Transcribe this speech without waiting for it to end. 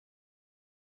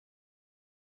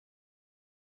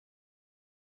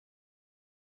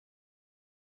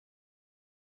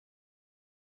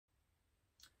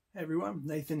Hey everyone,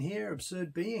 Nathan here,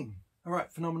 Absurd Being.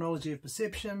 Alright, Phenomenology of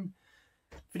Perception,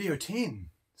 video 10.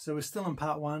 So we're still in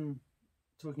part 1,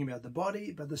 talking about the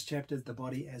body, but this chapter is the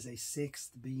body as a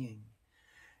sexed being.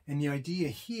 And the idea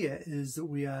here is that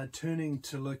we are turning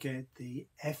to look at the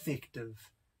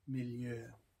affective milieu.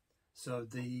 So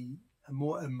the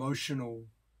more emotional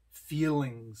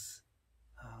feelings,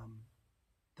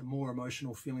 the more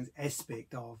emotional feelings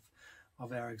aspect of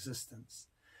our existence.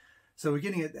 So we're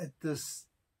getting at this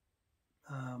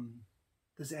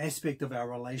this aspect of our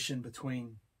relation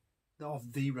between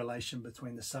the relation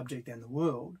between the subject and the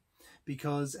world,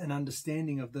 because an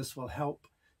understanding of this will help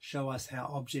show us how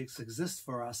objects exist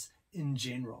for us in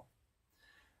general.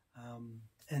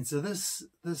 And so this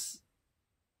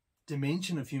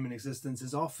dimension of human existence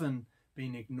is often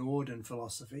been ignored in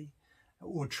philosophy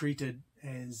or treated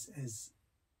as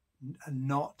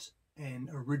not an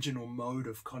original mode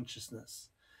of consciousness.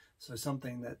 So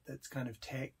something that's kind of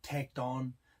tacked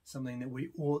on, something that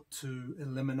we ought to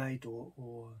eliminate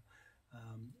or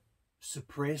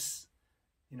suppress.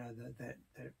 You know, that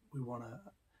we want to.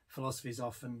 Philosophy is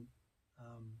often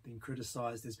being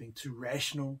criticized as being too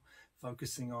rational,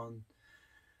 focusing on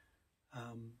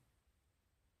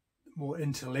more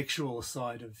intellectual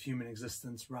side of human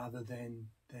existence rather than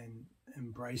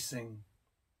embracing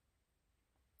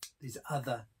these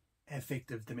other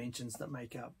affective dimensions that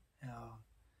make up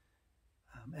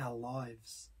our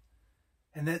lives.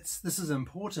 And this is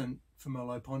important for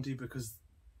Merleau-Ponty, because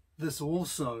this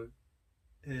also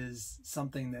is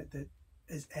something that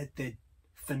is at that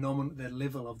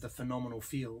level of the phenomenal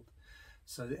field.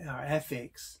 So that our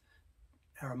affects,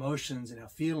 our emotions and our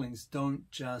feelings they're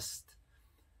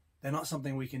not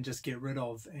something we can just get rid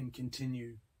of and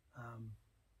continue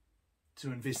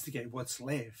to investigate what's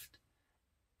left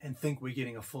and think we're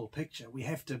getting a full picture. We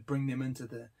have to bring them into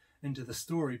the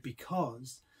story,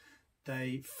 because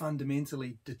they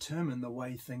fundamentally determine the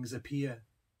way things appear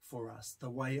for us, the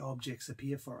way objects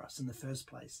appear for us in the first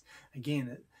place.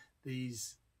 Again, the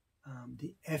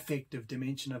affective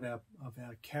dimension of our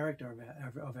character,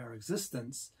 of our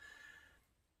existence,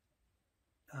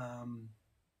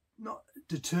 not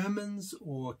determines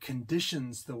or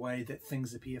conditions the way that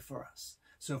things appear for us.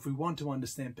 So if we want to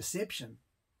understand perception,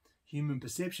 human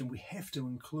perception, we have to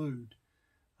include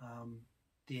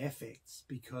the affects,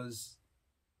 because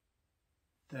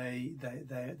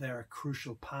they're a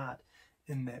crucial part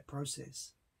in that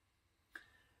process.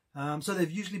 So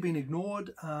they've usually been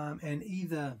ignored, and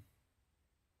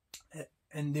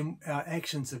then our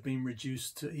actions have been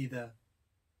reduced to either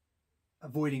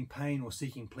avoiding pain or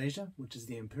seeking pleasure, which is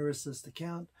the empiricist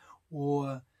account,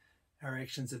 or our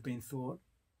actions have been thought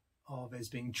of as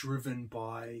being driven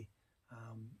by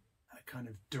a kind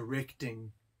of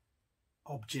directing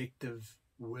objective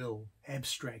will,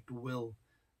 abstract will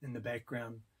in the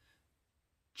background,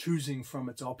 choosing from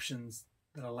its options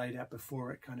that are laid out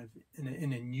before it, kind of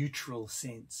in a neutral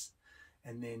sense,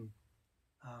 and then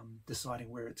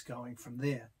deciding where it's going from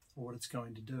there, or what it's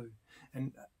going to do.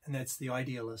 And that's the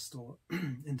idealist or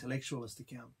intellectualist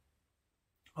account.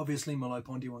 Obviously,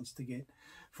 Merleau-Ponty wants to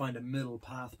find a middle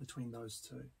path between those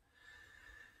two.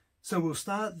 So we'll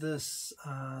start this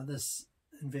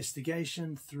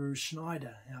investigation through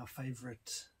Schneider, our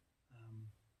favorite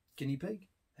guinea pig,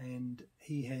 and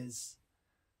he has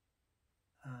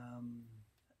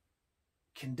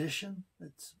condition.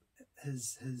 It's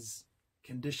his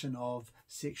condition of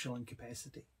sexual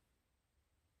incapacity.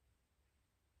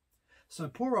 So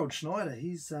poor old Schneider,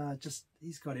 he's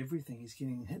got everything. He's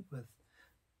getting hit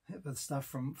with stuff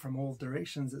from all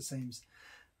directions, it seems.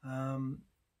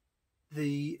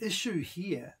 The issue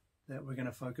here that we're going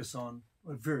to focus on,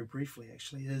 very briefly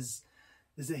actually, is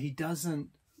that he doesn't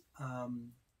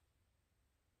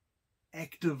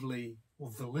actively or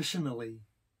volitionally,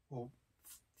 or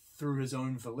through his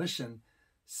own volition,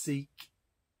 seek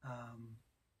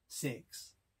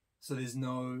sex. So there's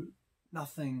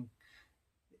nothing.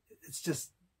 It's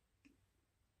just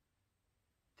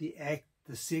the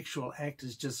sexual act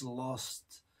has just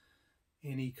lost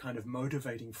any kind of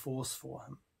motivating force for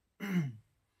him.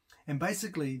 And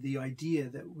basically the idea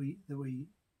that we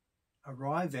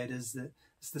arrive at is that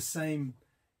it's the same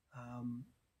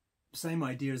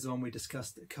idea as the one we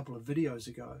discussed a couple of videos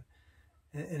ago,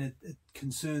 and it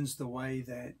concerns the way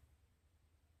that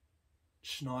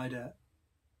Schneider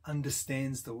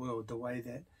understands the world, the way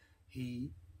that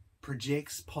he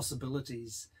projects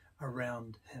possibilities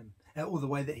around him, or the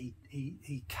way that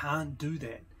he can't do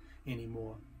that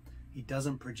anymore. He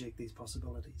doesn't project these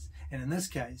possibilities. And in this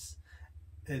case,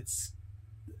 it's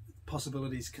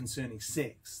possibilities concerning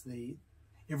sex.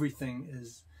 Everything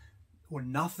is or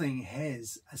nothing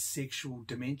has a sexual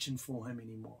dimension for him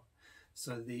anymore.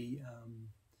 So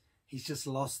he's just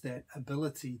lost that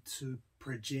ability to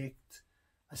project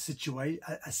a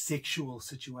sexual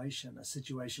situation, a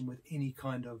situation with any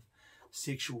kind of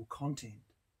sexual content.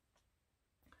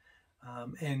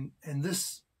 And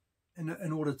this,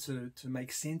 in order to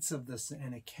make sense of this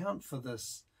and account for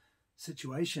this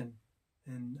situation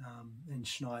in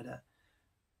Schneider,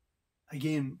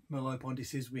 again, Merleau-Ponty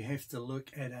says we have to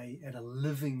look at a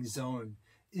living zone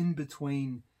in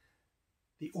between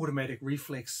the automatic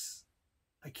reflex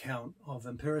account of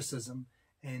empiricism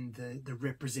and the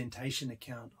representation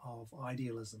account of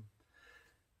idealism.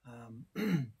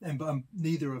 And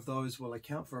neither of those will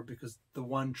account for it, because the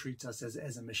one treats us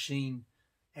as a machine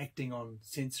acting on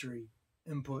sensory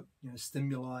input,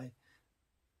 stimuli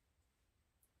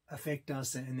affect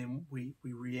us and then we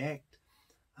react,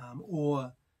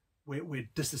 or we're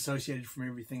disassociated from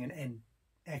everything and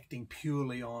acting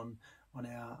purely on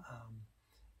our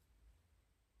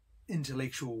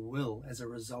intellectual will as a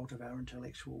result of our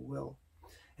intellectual will.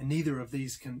 And neither of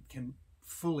these can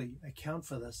fully account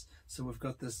for this. So we've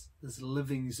got this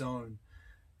living zone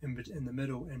in the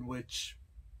middle, in which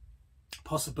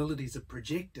possibilities are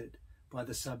projected by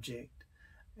the subject,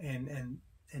 and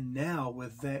now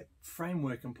with that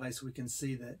framework in place, we can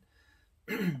see that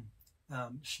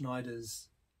Schneider's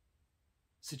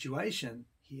situation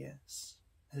here,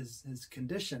 his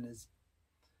condition,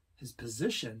 his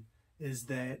position is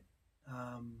that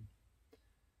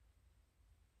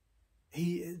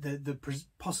the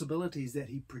possibilities that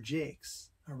he projects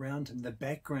around him, the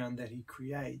background that he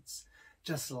creates,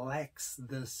 just lacks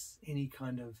any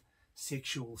kind of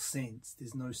sexual sense.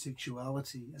 There's no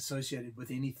sexuality associated with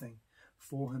anything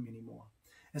for him anymore.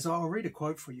 And so I'll read a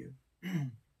quote for you.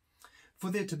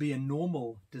 For there to be a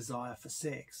normal desire for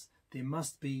sex, there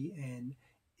must be an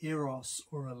eros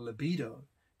or a libido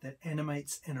that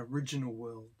animates an original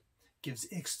world, gives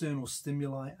external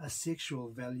stimuli a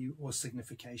sexual value or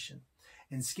signification,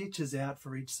 and sketches out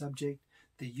for each subject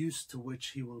the use to which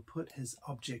he will put his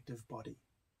objective body.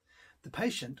 The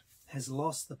patient has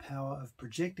lost the power of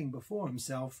projecting before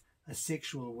himself a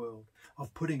sexual world,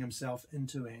 of putting himself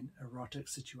into an erotic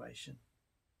situation.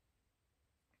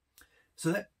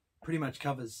 So that pretty much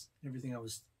covers everything I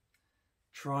was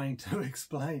trying to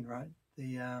explain, right?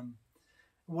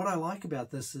 What I like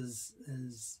about this is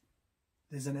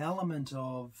there's an element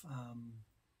of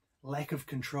lack of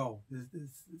control.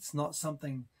 It's not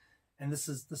something, and this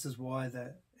is why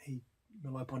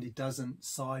Merleau-Ponty doesn't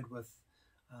side with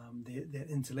the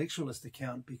intellectualist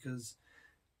account, because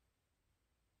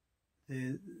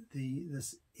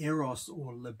this eros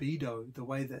or libido, the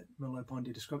way that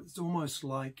Merleau-Ponty describes it, it's almost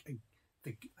like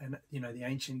the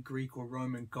ancient Greek or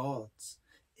Roman gods,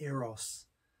 eros,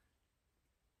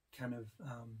 kind of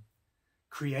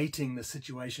creating the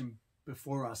situation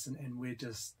before us, and we're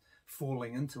just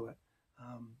falling into it.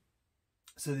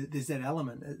 So there's that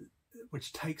element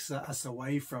which takes us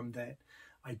away from that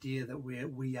idea that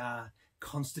we are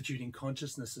constituting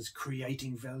consciousness as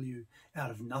creating value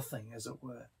out of nothing, as it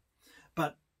were.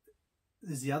 But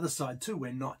there's the other side too.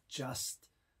 We're not just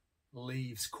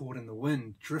leaves caught in the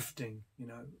wind, drifting,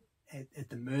 at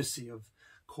the mercy of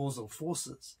causal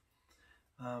forces.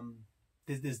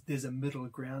 There's a middle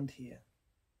ground here.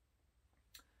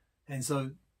 And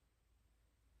so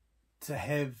to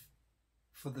have,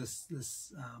 for this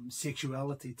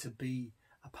sexuality to be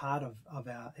a part of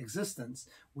our existence,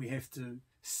 we have to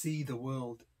see the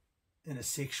world in a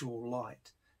sexual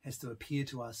light. It has to appear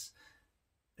to us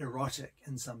erotic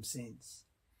in some sense.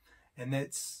 And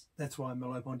that's why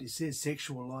Merleau-Ponty says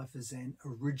sexual life is an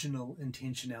original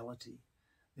intentionality.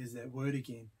 There's that word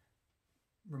again,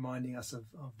 reminding us of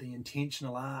the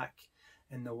intentional arc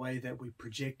and the way that we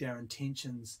project our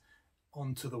intentions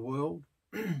onto the world.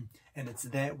 And it's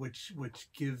that which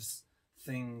gives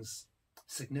things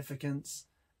significance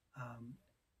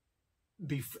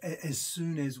as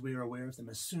soon as we're aware of them,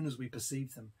 as soon as we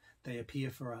perceive them, they appear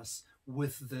for us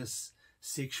with this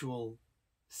sexual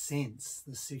sense,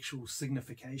 the sexual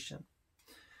signification.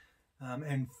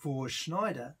 And for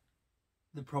Schneider,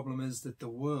 the problem is that the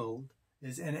world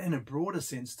is, and in a broader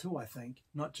sense too, I think,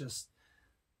 not just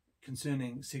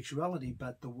concerning sexuality,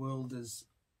 but the world is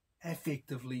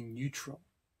affectively neutral.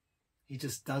 He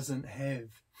just doesn't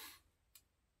have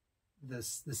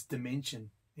this dimension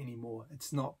anymore.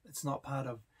 It's not part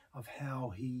of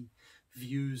how he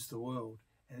views the world,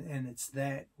 and it's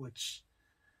that which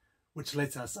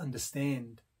lets us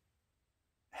understand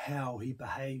how he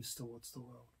behaves towards the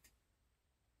world.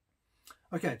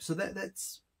 Okay, so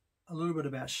that's a little bit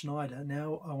about Schneider.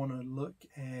 Now I want to look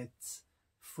at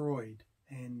Freud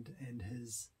and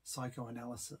his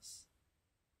psychoanalysis.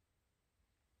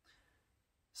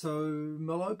 So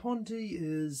Merleau-Ponty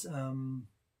is,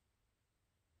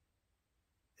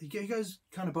 he goes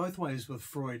kind of both ways with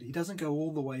Freud. He doesn't go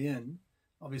all the way in.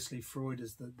 Obviously Freud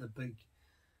is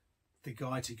the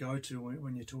guy to go to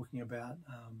when you're talking about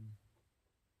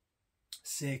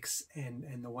sex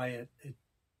and the way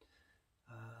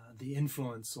the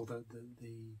influence or the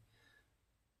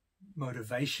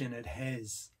motivation it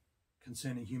has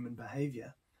concerning human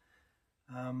behavior.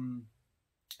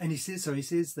 And he says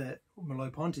that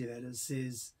Merleau-Ponty, that is,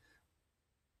 says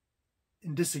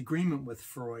in disagreement with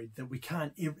Freud that we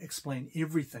can't explain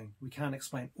everything. We can't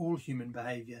explain all human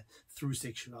behavior through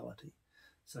sexuality.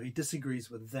 So he disagrees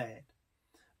with that.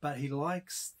 But he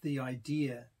likes the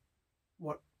idea,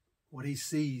 what he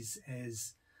sees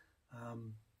as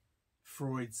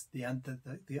Freud's, the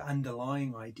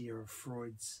underlying idea of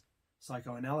Freud's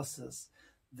psychoanalysis,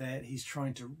 that he's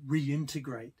trying to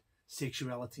reintegrate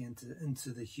sexuality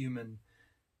into the human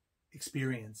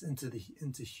experience, into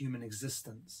human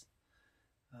existence.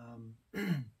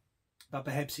 But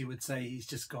perhaps he would say he's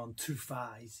just gone too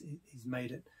far. He's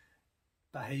made it,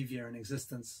 behavior and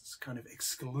existence, kind of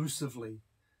exclusively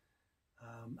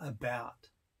about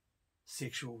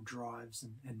sexual drives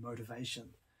and motivation.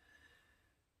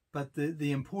 But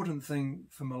the important thing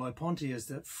for Merleau-Ponty is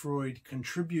that Freud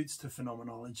contributes to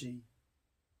phenomenology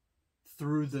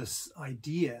through this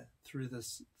idea, through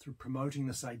promoting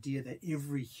this idea that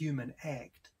every human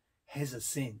act has a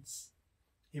sense.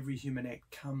 Every human act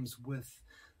comes with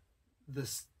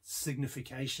this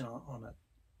signification on it,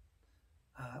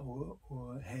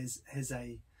 or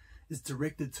is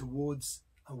directed towards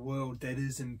a world that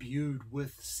is imbued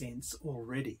with sense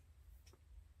already.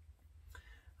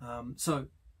 So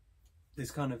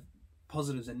there's kind of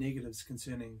positives and negatives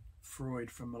concerning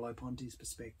Freud from Merleau-Ponty's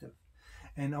perspective.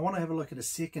 And I want to have a look at a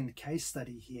second case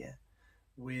study here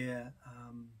where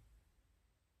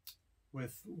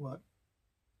with what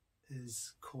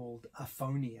is called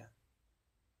aphonia.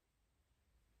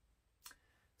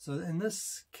 So in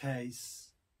this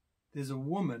case, there's a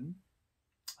woman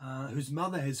whose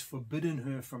mother has forbidden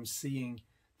her from seeing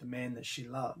the man that she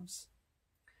loves.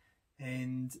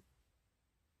 And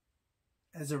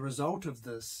as a result of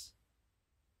this,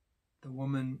 the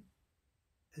woman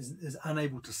is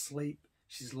unable to sleep.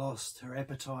 She's lost her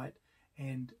appetite,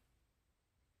 and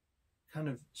kind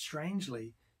of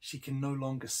strangely, she can no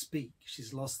longer speak.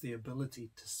 She's lost the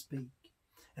ability to speak.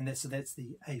 And that's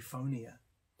the aphonia.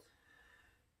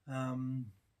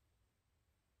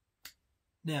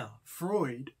 Now,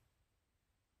 Freud,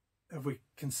 if we're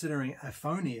considering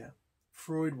aphonia,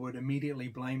 Freud would immediately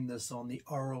blame this on the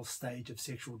oral stage of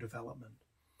sexual development.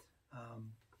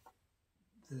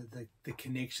 The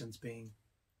connections being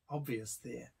obvious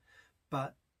there.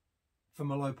 But for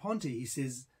Merleau-Ponty, he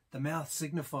says the mouth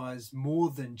signifies more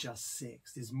than just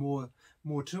sex. There's more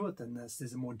to it than this.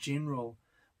 There's a more general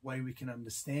way we can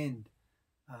understand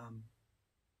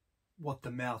what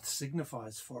the mouth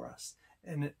signifies for us.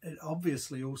 And it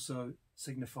obviously also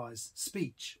signifies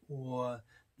speech, or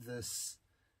this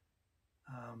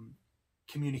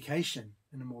communication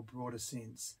in a more broader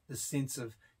sense, the sense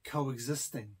of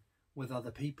coexisting with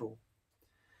other people.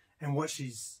 And what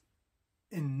she's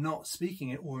in not speaking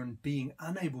it, or in being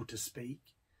unable to speak,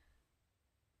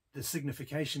 the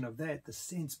signification of that, the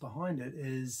sense behind it,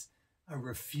 is a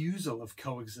refusal of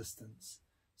coexistence.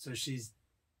 So she's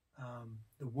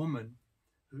the woman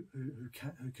who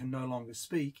can no longer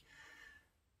speak.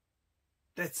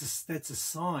 That's a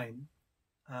sign,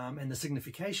 and the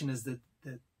signification is that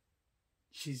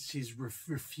she's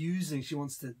refusing. She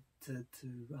wants to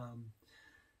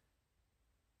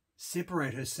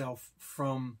separate herself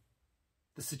from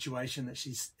the situation that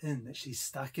she's in, that she's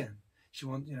stuck in. She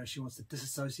wants to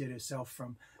disassociate herself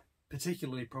from,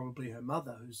 particularly probably her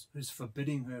mother, who's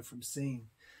forbidding her from seeing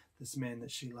this man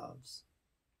that she loves.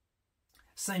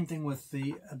 Same thing with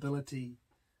the ability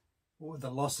or the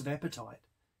loss of appetite.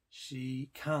 She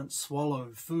can't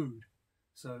swallow food.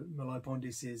 So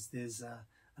Merleau-Ponty says there's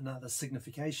another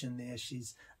signification there.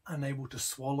 She's unable to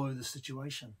swallow the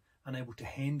situation, unable to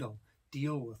handle,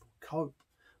 deal with, cope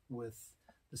with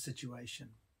the situation.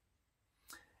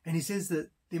 And he says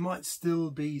that there might still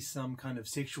be some kind of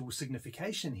sexual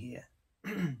signification here.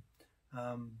 And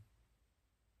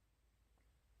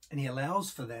he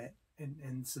allows for that.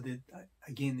 And so that,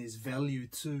 again, there's value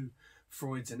to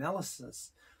Freud's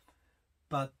analysis.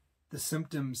 But the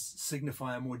symptoms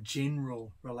signify a more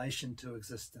general relation to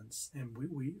existence. And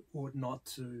we ought not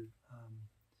to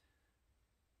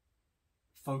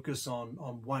focus on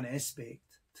one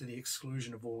aspect to the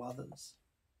exclusion of all others.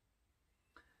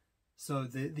 So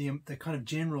the kind of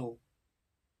general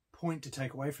point to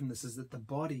take away from this is that the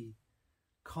body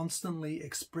constantly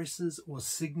expresses or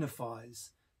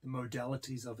signifies the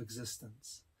modalities of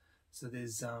existence. So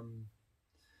there's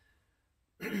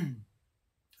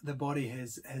the body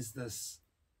has this,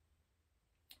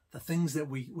 the things that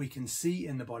we can see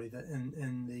in the body, that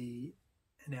in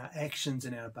our actions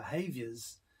and our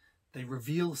behaviors, they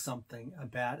reveal something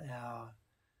about our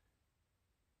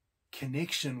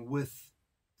connection with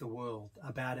the world,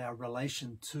 about our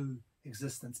relation to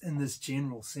existence in this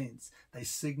general sense. They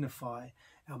signify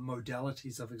our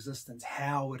modalities of existence,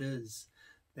 how it is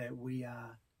that we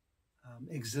are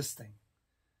existing.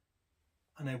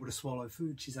 Unable to swallow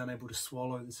food, she's unable to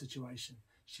swallow the situation.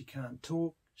 She can't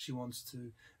talk, she wants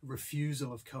to,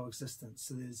 refusal of coexistence.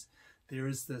 So there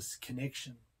is this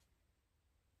connection.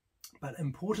 But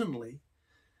importantly,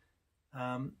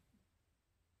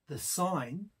 the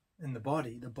sign in the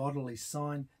body, the bodily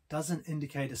sign, doesn't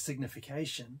indicate a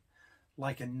signification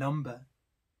like a number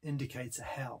indicates a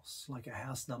house, like a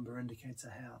house number indicates a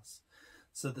house.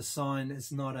 So the sign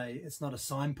is it's not a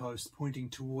signpost pointing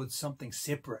towards something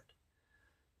separate.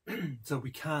 So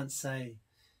we can't say,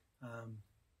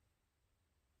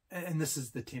 and this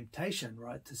is the temptation,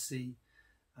 right? To see,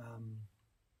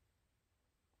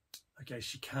 okay,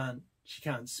 she can't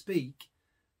speak,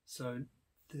 so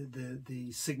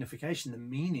the signification, the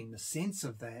meaning, the sense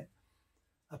of that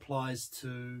applies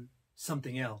to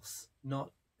something else. We're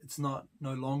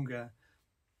no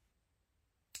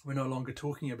longer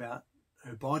talking about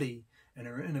her body and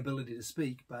her inability to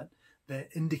speak, but that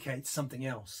indicates something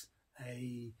else,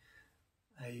 a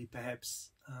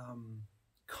perhaps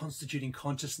constituting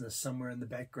consciousness somewhere in the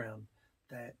background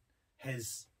that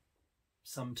has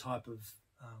some type of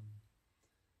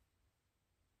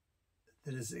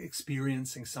that is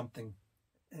experiencing something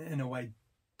in a way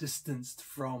distanced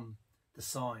from the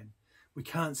sign. We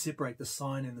can't separate the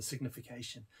sign and the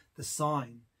signification. The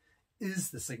sign is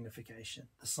the signification.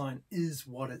 The sign is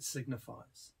what it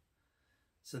signifies.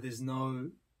 So there's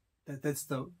no, that's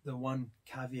the one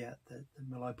caveat that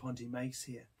Merleau-Ponty makes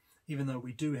here. Even though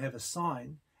we do have a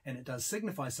sign and it does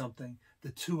signify something,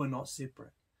 the two are not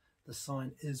separate. The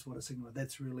sign is what it signifies.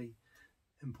 That's really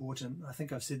important. I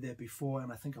think I've said that before,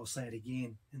 and I think I'll say it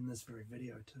again in this very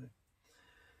video too.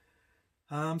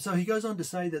 So he goes on to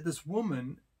say that this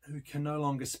woman who can no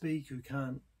longer speak,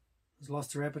 has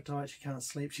lost her appetite, she can't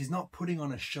sleep, she's not putting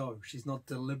on a show. She's not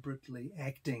deliberately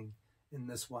acting in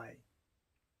this way.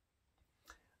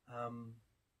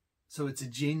 So it's a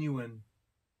genuine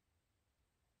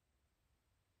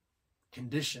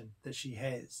condition that she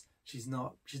has. She's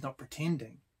not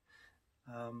pretending.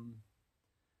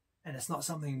 And it's not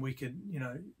something we could,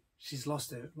 she's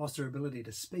lost her ability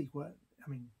to speak. What, I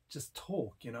mean, just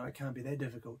talk, it can't be that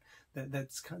difficult.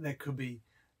 That could be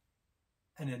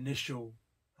an initial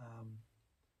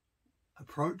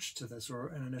approach to this, or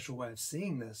an initial way of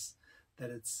seeing this,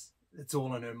 that it's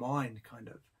all in her mind, kind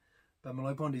of. But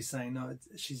Merleau-Ponty's saying, no,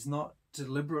 she's not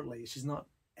deliberately, she's not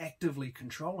actively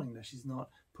controlling this, she's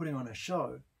not putting on a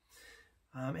show.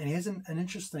 And he has an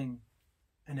interesting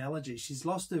analogy. She's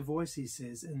lost her voice, he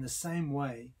says, in the same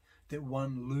way that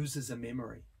one loses a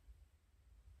memory.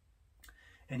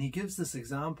 And he gives this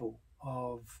example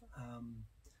of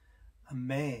a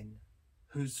man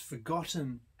who's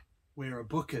forgotten where a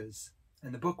book is,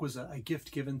 and the book was a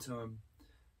gift given to him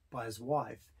by his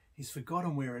wife. He's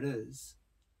forgotten where it is,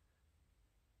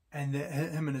 and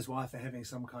him and his wife are having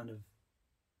some kind of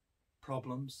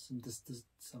problems. There's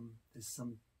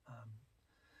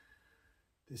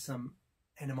some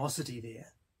animosity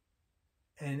there,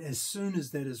 and as soon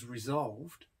as that is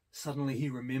resolved, suddenly he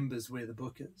remembers where the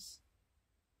book is.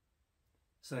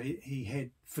 So he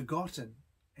had forgotten,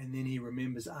 and then he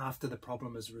remembers after the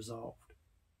problem is resolved.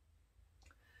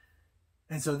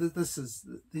 And so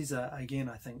these are again,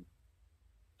 I think,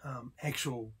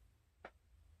 actual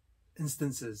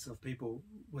instances of people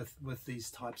with these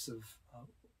types of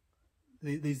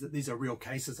these are real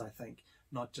cases, I think,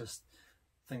 not just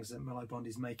things that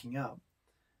Merleau-Ponty's making up.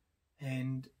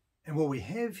 And what we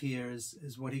have here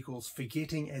is what he calls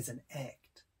forgetting as an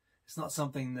act. It's not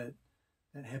something that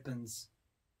happens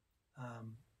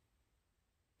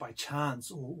by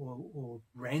chance or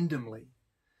randomly.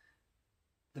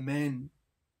 The man,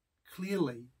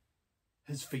 clearly,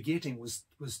 his forgetting was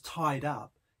tied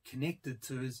up, connected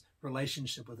to his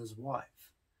relationship with his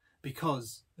wife,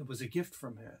 because it was a gift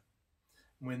from her.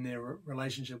 When their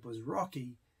relationship was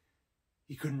rocky,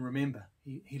 he couldn't remember.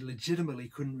 He legitimately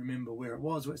couldn't remember where it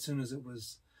was. As soon as it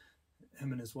was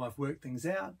him and his wife worked things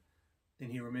out,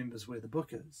 then he remembers where the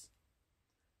book is.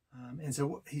 And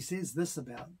so he says this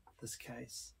about this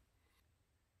case.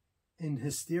 In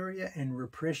hysteria and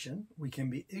repression, we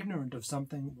can be ignorant of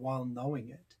something while knowing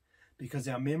it, because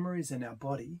our memories and our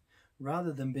body,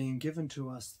 rather than being given to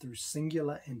us through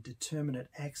singular and determinate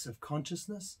acts of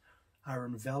consciousness, are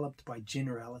enveloped by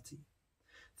generality.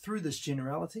 Through this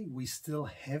generality, we still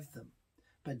have them,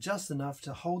 but just enough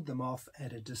to hold them off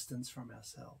at a distance from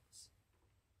ourselves.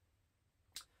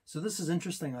 So this is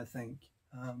interesting, I think.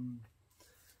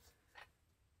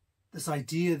 This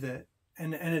idea that,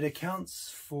 and it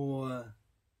accounts for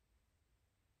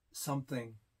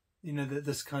something, you know, that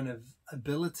this kind of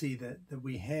ability that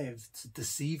we have to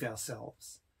deceive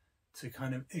ourselves, to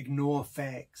kind of ignore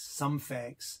facts, some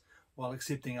facts, while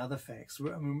accepting other facts.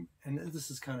 I mean, and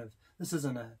this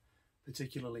isn't a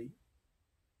particularly,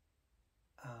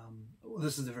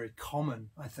 this is a very common,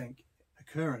 I think,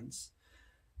 occurrence.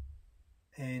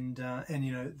 And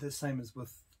you know, the same as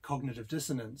with cognitive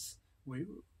dissonance,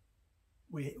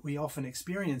 we often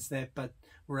experience that, but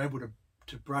we're able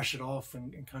to brush it off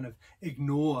and kind of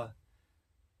ignore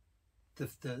the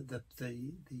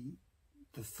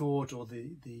thought or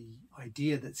the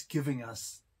idea that's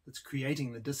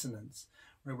creating the dissonance.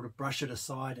 We're able to brush it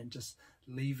aside and just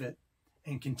leave it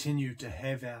and continue to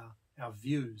have our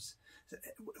views.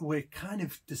 We're kind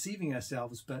of deceiving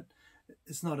ourselves, but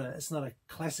it's not a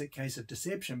classic case of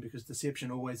deception, because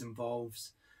deception always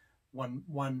involves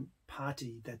one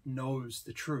party that knows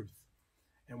the truth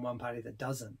and one party that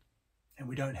doesn't, and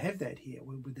we don't have that here.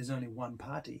 There's only one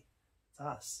party. It's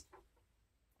us.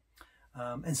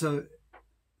 And so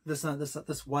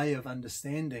this way of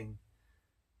understanding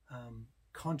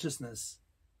consciousness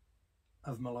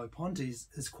of Merleau-Ponty's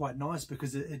is quite nice,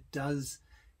 because it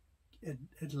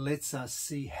lets us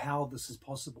see how this is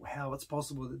possible, how it's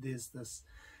possible that there's this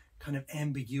kind of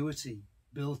ambiguity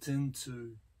built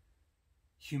into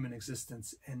human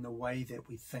existence and the way that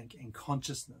we think and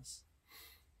consciousness.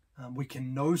 We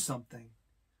can know something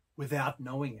without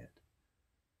knowing it.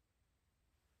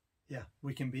 Yeah,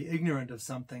 we can be ignorant of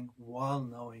something while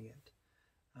knowing it.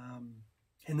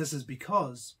 And this is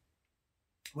because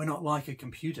we're not like a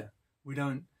computer.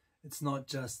 It's not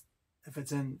just if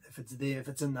it's in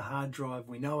the hard drive,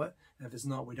 we know it, and if it's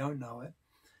not, we don't know it.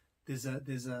 There's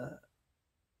a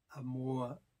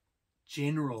more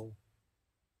general,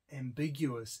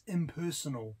 ambiguous,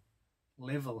 impersonal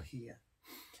level here.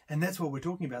 And that's what we're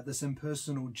talking about, this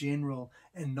impersonal, general,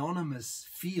 anonymous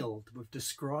field. We've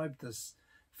described this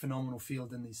phenomenal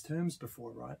field in these terms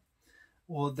before, right?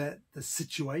 Or that the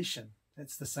situation,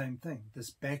 that's the same thing, this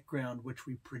background which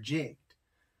we project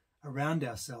around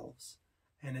ourselves.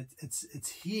 And it's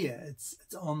here, it's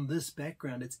on this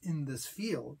background, it's in this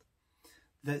field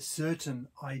that certain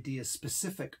ideas,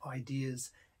 specific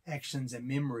ideas, actions and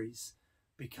memories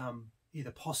become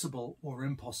either possible or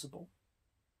impossible.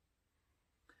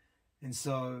 And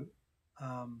so,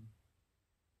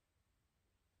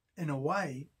 in a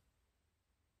way,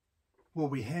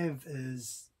 what we have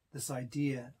is this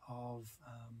idea of,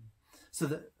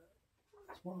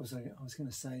 what was I was going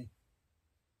to say,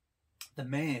 the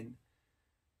man,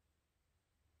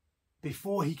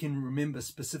 before he can remember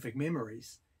specific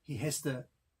memories, he has to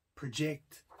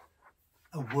project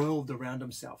a world around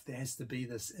himself. There has to be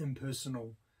this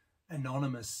impersonal,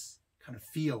 anonymous kind of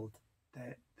field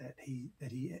that he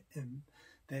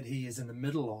is in the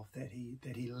middle of, that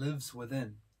he lives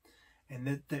within.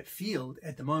 And that field,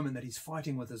 at the moment that he's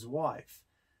fighting with his wife,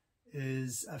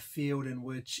 is a field in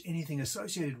which anything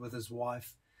associated with his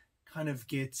wife kind of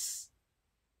gets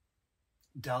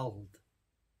dulled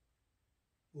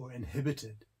or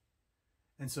inhibited.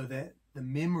 And so that the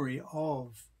memory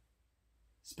of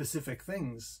specific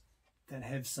things that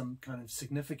have some kind of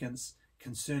significance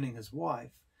concerning his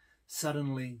wife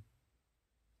suddenly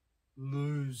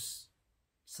lose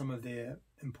some of their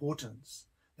importance.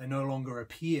 They no longer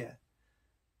appear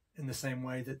in the same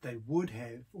way that they would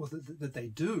have, or that they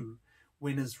do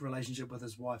when his relationship with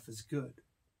his wife is good.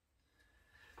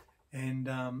 And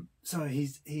so he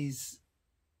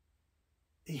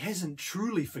hasn't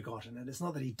truly forgotten it. It's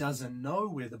not that he doesn't know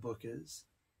where the book is,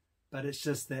 but it's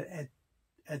just that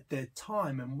at that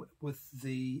time, and with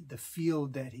the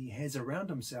field that he has around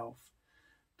himself,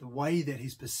 the way that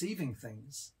he's perceiving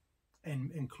things,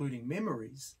 and including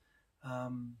memories,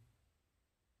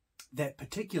 that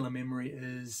particular memory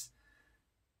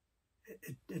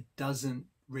it doesn't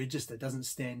register, doesn't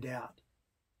stand out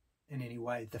in any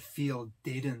way. The field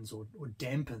deadens or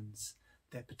dampens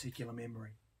that particular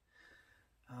memory.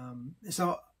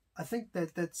 So I think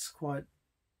that's quite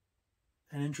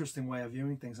an interesting way of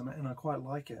viewing things, and I quite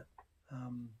like it.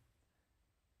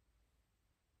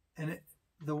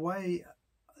 The way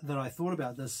that I thought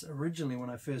about this originally when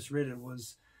I first read it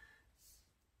was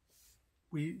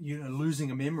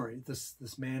losing a memory,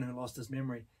 this man who lost his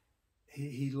memory,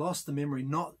 he lost the memory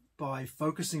not by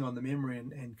focusing on the memory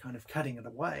and kind of cutting it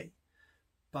away,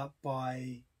 but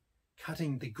by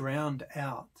cutting the ground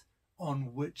out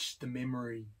on which the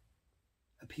memory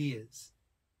appears.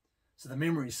 So the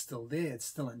memory is still there, it's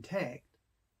still intact,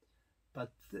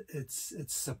 but its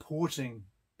supporting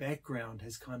background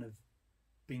has kind of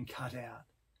been cut out.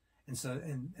 And so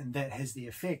and that has the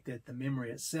effect that the memory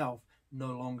itself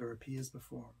no longer appears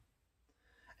before him.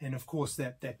 And of course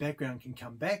that background can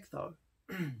come back though.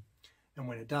 And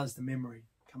when it does, the memory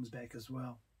comes back as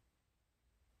well.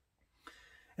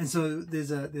 And so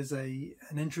there's an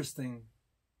interesting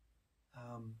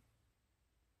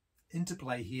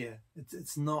interplay here.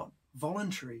 It's not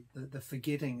voluntary. The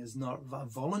forgetting is not a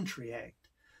voluntary act.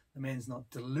 The man's not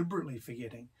deliberately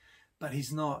forgetting, but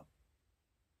it's not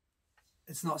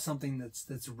something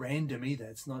that's random either.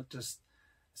 It's not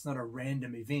a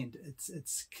random event.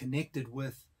 It's connected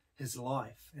with his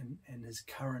life and his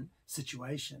current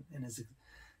situation and his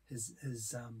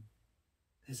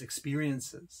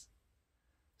experiences.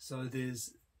 So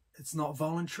it's not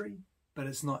voluntary, but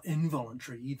it's not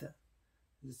involuntary either.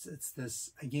 It's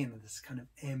this kind of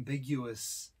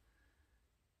ambiguous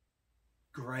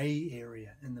grey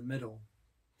area in the middle.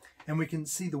 And we can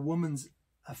see the woman's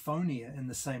aphonia in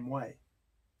the same way.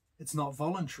 It's not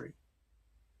voluntary.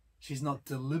 She's not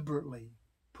deliberately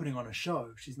putting on a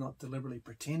show. She's not deliberately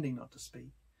pretending not to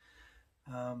speak.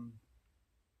 But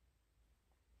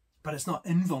it's not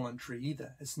involuntary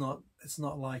either. It's not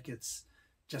like it's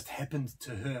just happened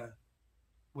to her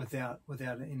without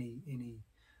any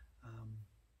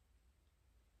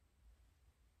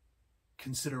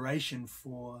consideration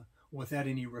for, without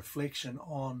any reflection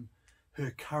on her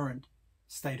current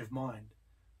state of mind,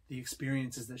 the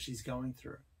experiences that she's going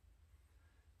through.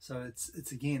 So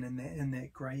it's again in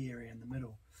that grey area in the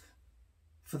middle.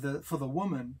 For the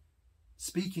woman,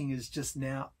 speaking is just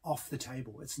now off the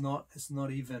table. It's not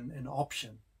even an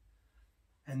option,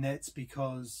 and that's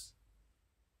because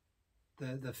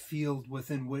the field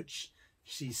within which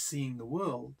she's seeing the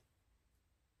world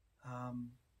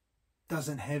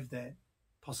doesn't have that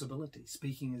possibility.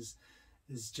 Speaking is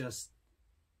just,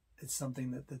 it's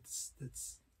something that's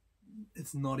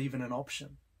it's not even an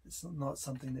option. It's not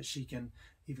something that she can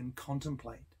even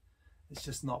contemplate. It's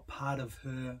just not part of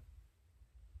her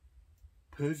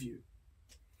purview.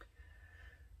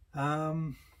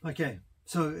 Okay,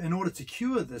 so in order to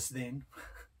cure this, then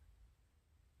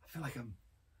I feel like I'm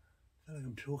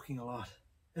talking a lot.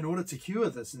 In order to cure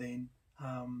this, then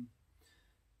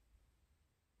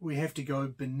we have to go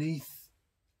beneath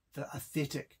the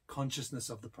aesthetic consciousness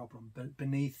of the problem, but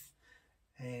beneath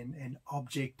an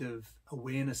objective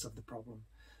awareness of the problem.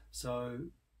 So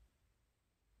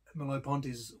Merleau-Ponty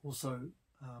is also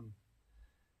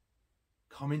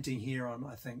commenting here on,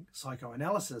 I think,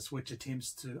 psychoanalysis, which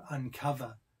attempts to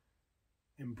uncover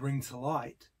and bring to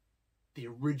light the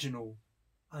original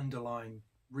underlying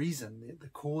reason, the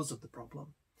cause of the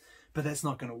problem. But that's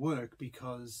not going to work,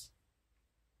 because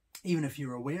even if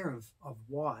you're aware of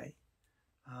why,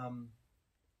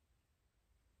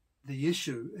 the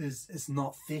issue is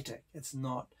not thetic. It's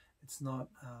not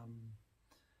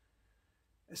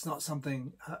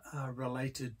something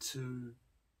related to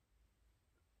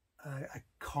a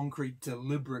concrete,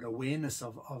 deliberate awareness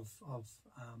of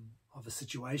a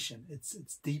situation.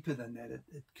 It's deeper than that.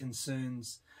 It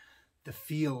concerns the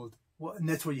field, and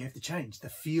that's what you have to change, the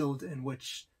field in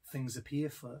which things appear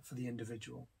for the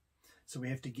individual. So we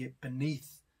have to get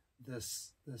beneath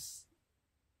this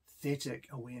thetic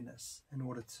awareness in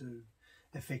order to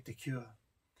effect a cure.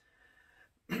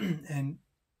 and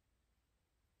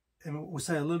we'll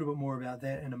say a little bit more about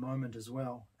that in a moment as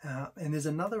well. And there's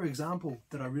another example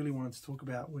that I really wanted to talk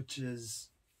about, which is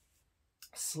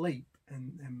sleep.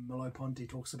 And Merleau-Ponty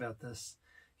talks about this.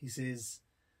 He says,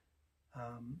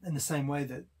 in the same way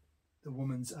that the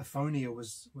woman's aphonia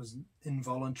was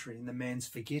involuntary and the man's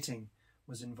forgetting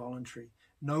was involuntary,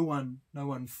 no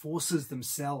one forces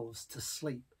themselves to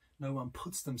sleep. No one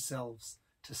puts themselves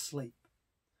to sleep.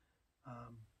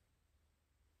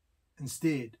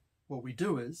 Instead, what we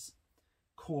do is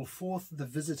call forth the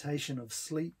visitation of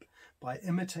sleep by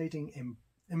imitating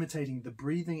the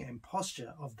breathing and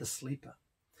posture of the sleeper.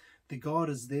 The God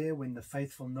is there when the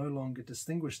faithful no longer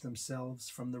distinguish themselves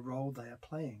from the role they are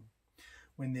playing,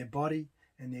 when their body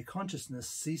and their consciousness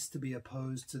cease to be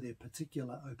opposed to their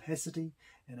particular opacity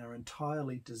and are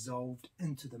entirely dissolved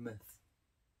into the myth.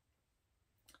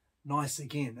 Nice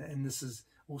again, and this is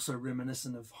also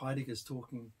reminiscent of Heidegger's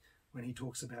talking when he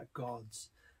talks about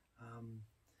gods.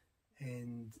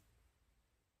 And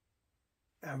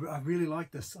I really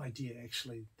like this idea,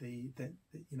 actually, that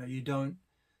you know,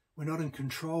 we're not in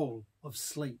control of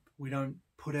sleep. We don't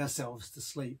put ourselves to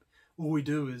sleep. All we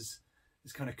do is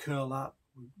kind of curl up.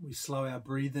 We slow our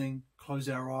breathing, close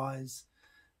our eyes,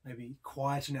 maybe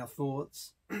quieten our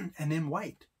thoughts, and then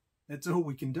wait. That's all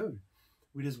we can do.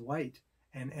 We just wait.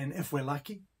 And if we're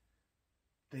lucky,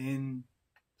 then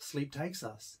sleep takes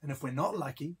us. And if we're not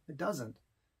lucky, it doesn't.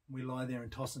 We lie there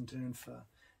and toss and turn for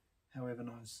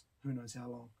who knows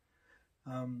how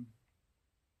long.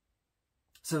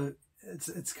 So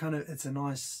it's a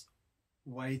nice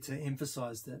way to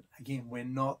emphasize that, again, we're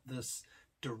not this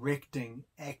directing,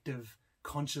 active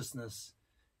consciousness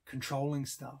controlling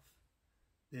stuff.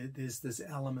 There's this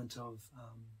element of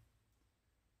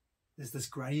there's this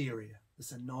grey area,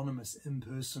 this anonymous,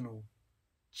 impersonal,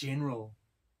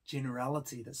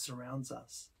 generality that surrounds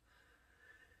us.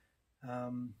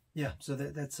 Yeah, so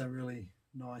that's a really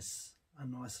nice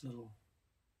little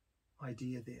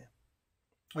idea there.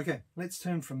 Okay, let's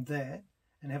turn from that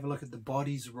and have a look at the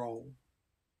body's role.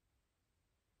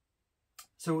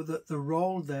 So the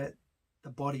role that the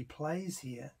body plays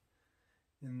here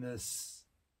in this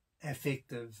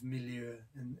affective milieu,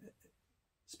 and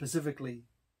specifically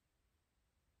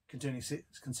concerning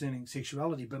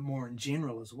sexuality, but more in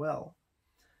general as well,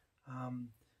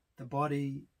 the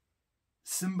body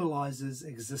symbolizes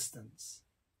existence,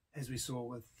 as we saw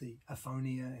with the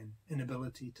aphonia and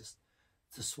inability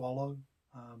to swallow.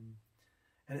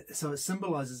 And so it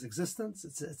symbolizes existence.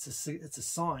 It's a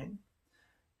sign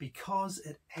because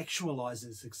it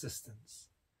actualizes existence.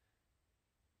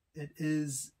 It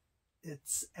is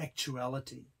its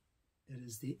actuality. It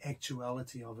is the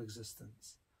actuality of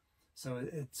existence. So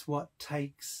it's what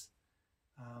takes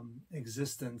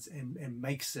existence and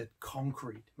makes it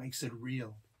concrete, makes it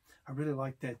real. I really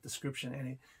like that description,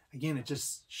 and it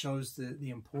just shows the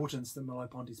importance that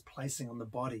Merleau-Ponty is placing on the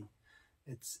body.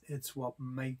 It's what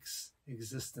makes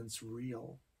existence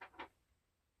real.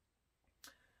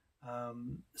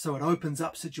 So it opens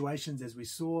up situations, as we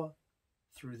saw,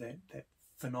 through that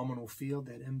phenomenal field,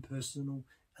 that impersonal,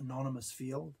 anonymous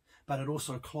field, but it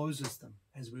also closes them,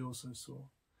 as we also saw.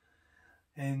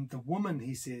 And the woman,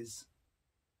 he says,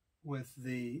 with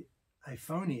the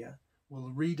aphonia will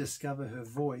rediscover her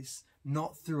voice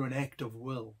not through an act of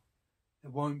will.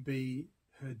 It won't be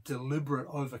her deliberate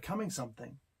overcoming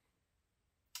something.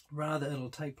 Rather, it'll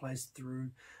take place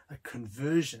through a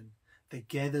conversion that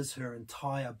gathers her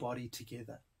entire body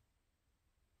together.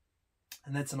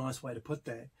 And that's a nice way to put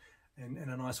that, and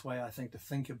a nice way, I think, to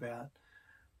think about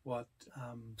what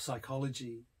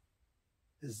psychology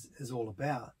is all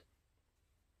about.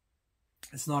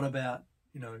 It's not about,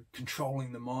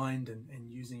 controlling the mind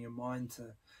and using your mind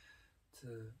to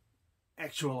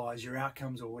actualize your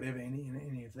outcomes or whatever,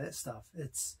 any of that stuff.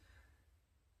 It's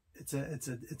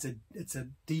a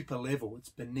deeper level. It's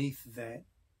beneath that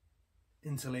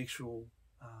intellectual,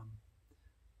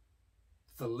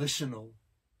 volitional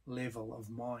level of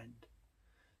mind.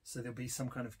 So there'll be some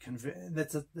kind of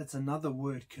that's another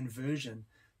word, conversion,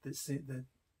 that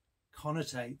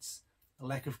connotates a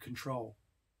lack of control.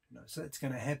 So it's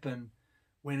going to happen.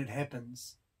 When it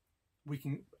happens, we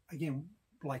can, again,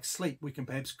 like sleep, we can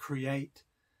perhaps create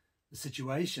the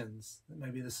situations.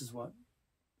 Maybe this is what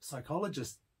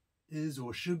psychologists is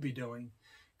or should be doing,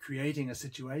 creating a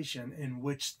situation in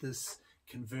which this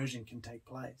conversion can take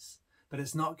place. But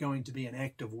it's not going to be an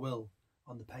act of will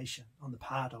on the patient, on the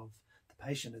part of the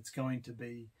patient. It's going to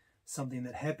be something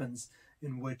that happens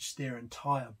in which their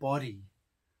entire body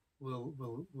will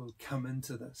come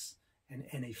into this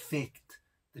and effect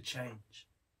the change.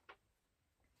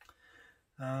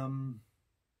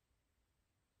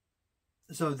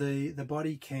 So the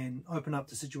body can open up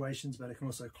to situations, but it can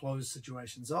also close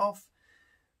situations off.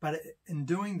 But in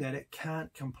doing that, it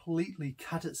can't completely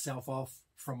cut itself off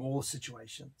from all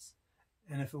situations.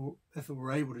 And if it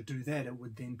were able to do that, it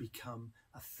would then become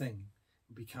a thing, it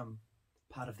would become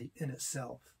part of the in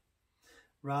itself.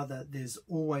 Rather, there's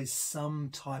always some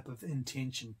type of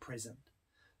intention present.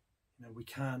 We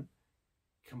can't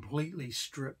completely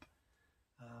strip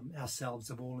ourselves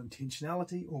of all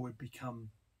intentionality, or we'd become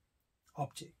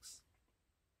objects.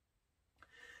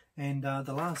 And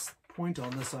the last point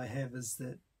on this I have is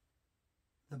that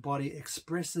the body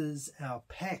expresses our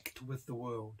pact with the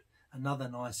world. Another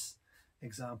nice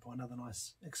example, another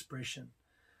nice expression.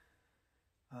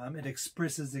 It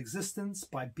expresses existence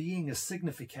by being a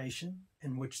signification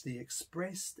in which the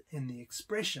expressed and the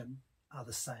expression are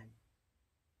the same.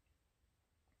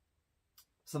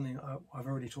 Something I've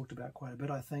already talked about quite a bit,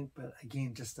 I think, but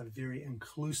again, just a very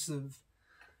inclusive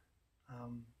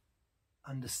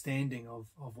understanding of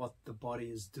what the body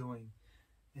is doing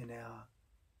in our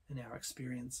in our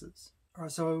experiences. All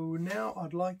right, so now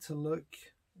I'd like to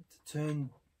turn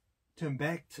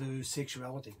back to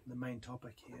sexuality, the main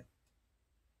topic here.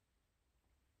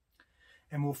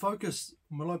 And we'll focus,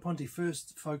 Merleau-Ponty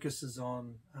first focuses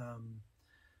on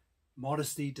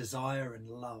modesty, desire, and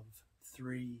love,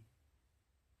 three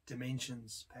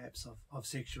dimensions perhaps of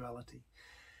sexuality.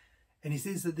 And he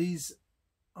says that these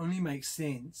only make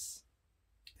sense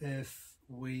if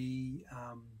we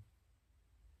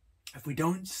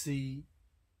don't see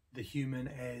the human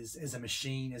as a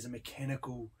machine, as a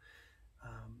mechanical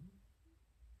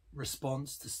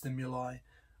response to stimuli,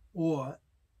 or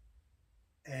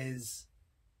as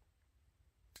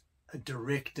a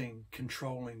directing,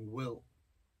 controlling will,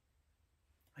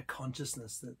 a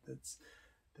consciousness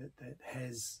that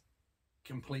has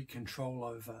complete control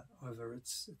over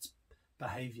its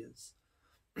behaviors.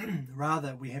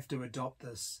 Rather, we have to adopt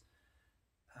this.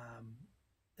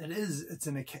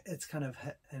 It's kind of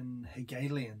an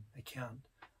Hegelian account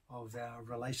of our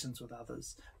relations with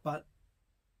others, but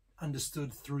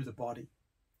understood through the body.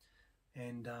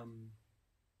 And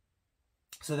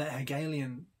so that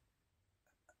Hegelian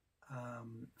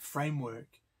framework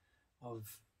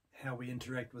of how we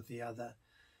interact with the other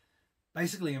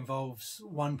basically involves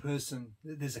one person.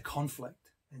 There's a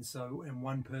conflict, and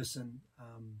one person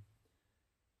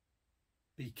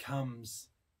becomes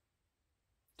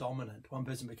dominant. One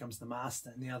person becomes the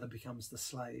master, and the other becomes the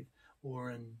slave.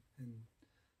 Or in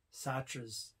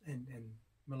Sartre's and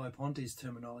Merleau-Ponty's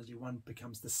terminology, one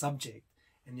becomes the subject,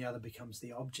 and the other becomes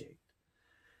the object.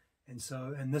 And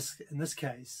so, in this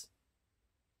case,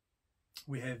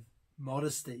 we have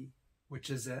modesty, which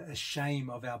is a shame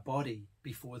of our body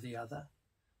before the other.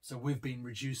 So we've been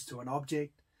reduced to an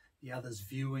object. The other's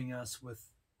viewing us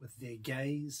with their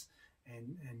gaze,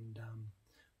 and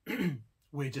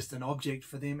we're just an object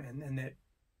for them, and that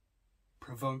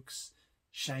provokes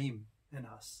shame in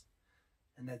us.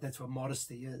 And that's what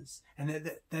modesty is.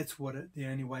 And that's the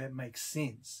only way it makes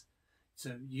sense.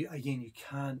 So you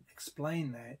can't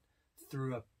explain that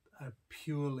through a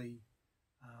purely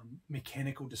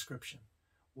mechanical description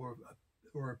or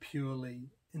a purely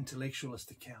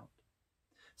intellectualist account.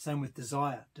 Same with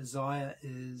desire. Desire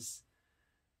is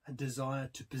a desire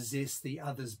to possess the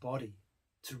other's body,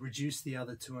 to reduce the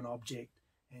other to an object,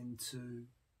 and to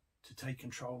take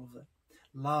control of it.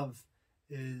 Love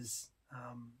is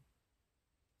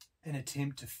an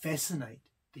attempt to fascinate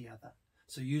the other.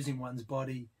 So using one's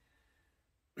body,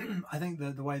 I think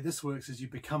the way this works is you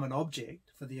become an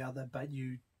object for the other, but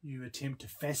you attempt to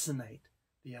fascinate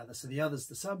the other. So the other's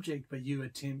the subject, but you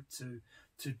attempt to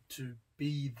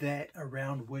be that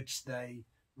around which they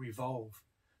revolve.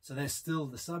 So they're still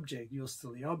the subject, you're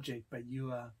still the object, but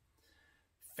you are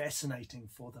fascinating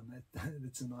for them.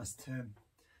 That's a nice term.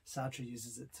 Sartre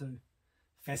uses it too.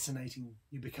 Fascinating.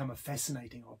 You become a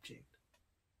fascinating object.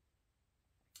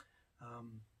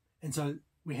 And so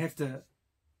we have to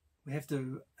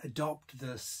adopt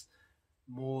this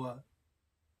more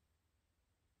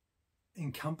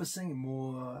encompassing,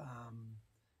 more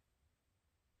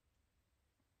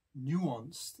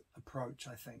nuanced approach,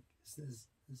 I think,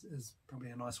 is probably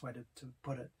a nice way to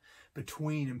put it,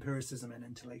 between empiricism and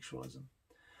intellectualism.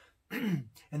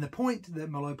 And the point that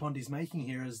Merleau-Ponty is making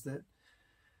here is that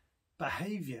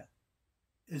behavior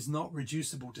is not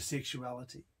reducible to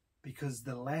sexuality, because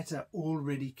the latter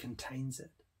already contains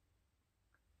it.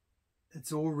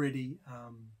 It's already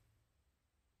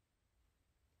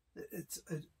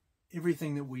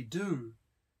everything that we do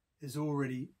is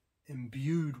already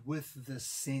imbued with this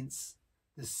sense,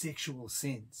 the sexual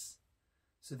sense.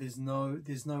 So there's no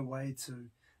way to.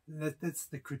 That's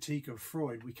the critique of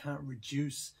Freud. We can't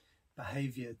reduce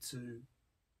behavior to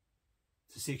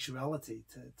sexuality,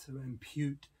 to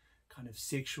impute kind of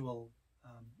sexual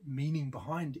meaning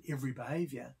behind every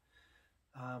behavior,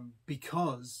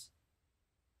 because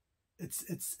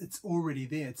it's already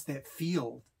there. It's that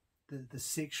field. The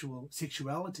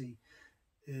sexuality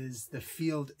is the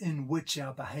field in which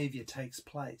our behavior takes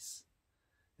place.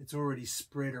 It's already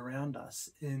spread around us.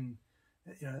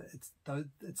 It's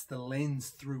the lens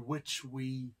through which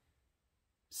we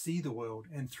see the world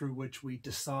and through which we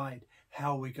decide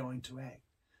how we're going to act.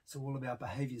 So all of our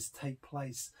behaviors take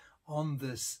place on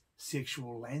this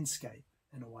sexual landscape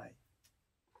in a way.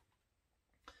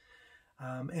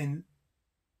 And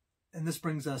this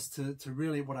brings us to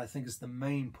really what I think is the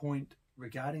main point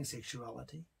regarding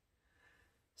sexuality.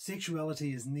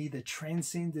 Sexuality is neither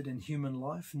transcended in human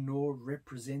life nor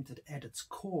represented at its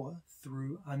core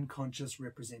through unconscious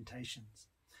representations.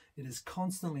 It is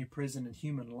constantly present in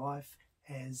human life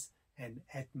as an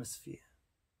atmosphere.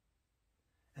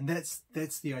 And that's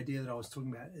the idea that I was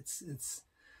talking about. It's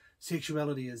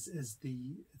sexuality is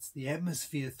the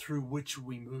atmosphere through which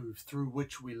we move, through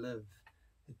which we live.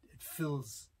 It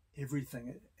fills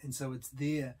everything, and so it's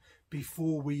there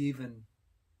before we even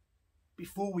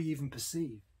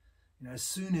perceive. You know, as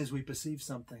soon as we perceive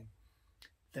something,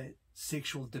 that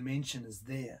sexual dimension is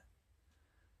there.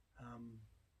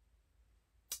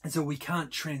 And so we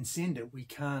can't transcend it. We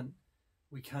can't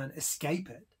escape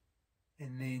it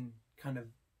and then kind of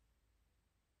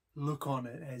look on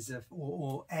it as if,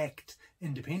 or act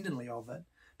independently of it,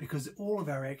 because all of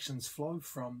our actions flow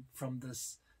from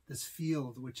this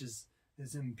field which is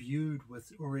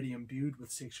already imbued with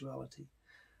sexuality.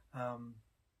 And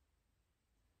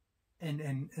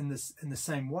in the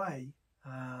same way,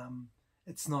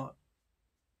 it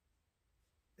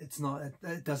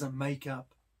doesn't make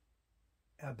up,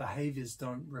 our behaviors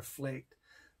don't reflect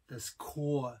this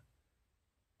core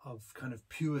of kind of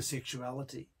pure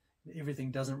sexuality. Everything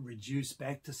doesn't reduce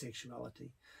back to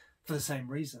sexuality for the same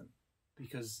reason,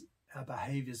 because our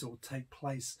behaviors all take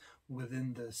place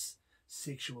within this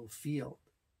sexual field.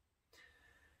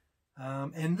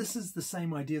 And this is the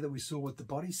same idea that we saw with the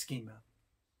body schema.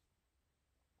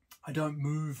 I don't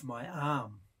move my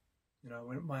arm, you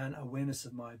know, my awareness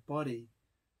of my body.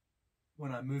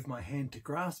 When I move my hand to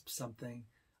grasp something,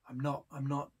 I'm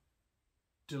not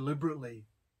deliberately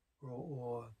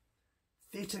or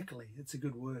thetically, it's a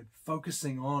good word,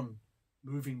 focusing on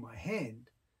moving my hand.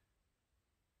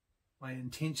 My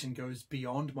intention goes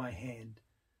beyond my hand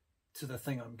to the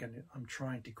thing I'm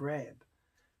trying to grab.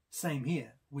 Same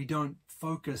here. We don't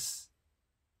focus.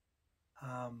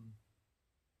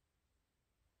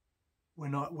 We're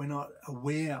not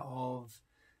aware of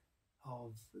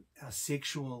our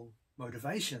sexual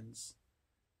motivations,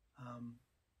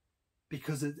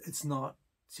 because it's not,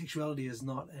 sexuality is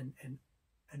not an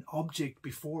object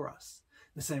before us,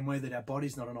 the same way that our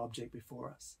body's not an object before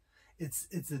us. It's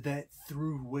that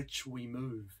through which we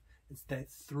move. It's that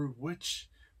through which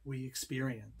we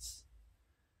experience.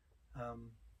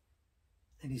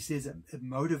 And he says it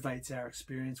motivates our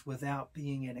experience without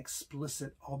being an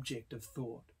explicit object of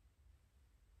thought.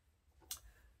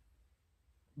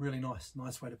 Really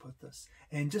nice way to put this.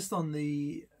 And just on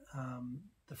the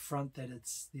front, that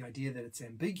it's the idea that it's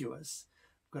ambiguous,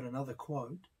 I've got another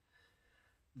quote.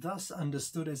 Thus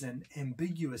understood as an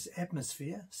ambiguous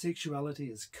atmosphere, sexuality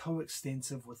is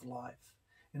coextensive with life.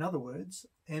 In other words,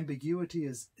 ambiguity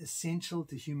is essential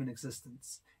to human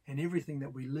existence, and everything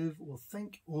that we live or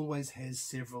think always has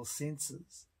several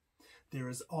senses. There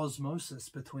is osmosis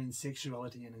between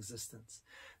sexuality and existence.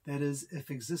 That is,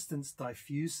 if existence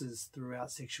diffuses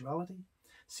throughout sexuality,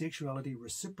 sexuality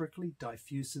reciprocally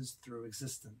diffuses through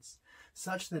existence,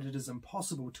 such that it is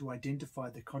impossible to identify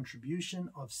the contribution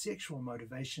of sexual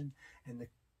motivation and the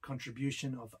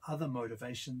contribution of other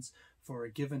motivations for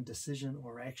a given decision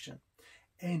or action.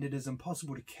 And it is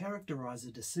impossible to characterize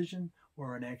a decision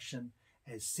or an action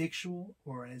as sexual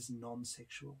or as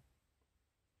non-sexual.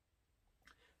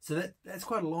 So that's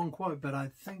quite a long quote, but I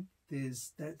think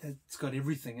that's got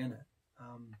everything in it.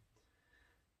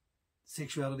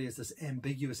 Sexuality is this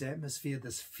ambiguous atmosphere,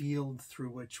 this field through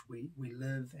which we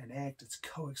live and act. It's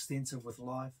coextensive with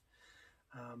life.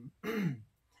 And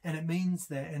it means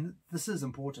that, and this is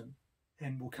important,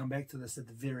 and we'll come back to this at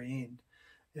the very end,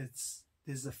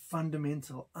 there's a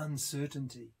fundamental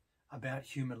uncertainty about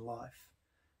human life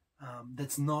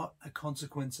that's not a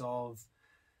consequence of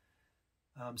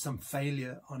some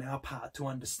failure on our part to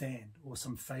understand, or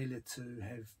some failure to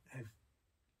have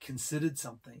considered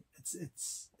something.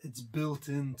 It's built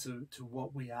into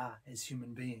what we are as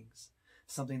human beings,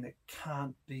 something that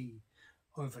can't be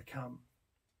overcome.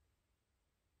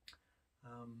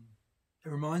 It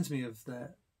reminds me of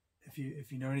the, if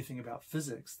you know anything about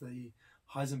physics, the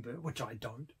Heisenberg, which I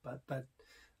don't, but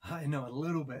I know a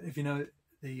little bit. If you know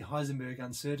the Heisenberg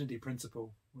uncertainty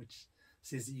principle, which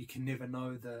says that you can never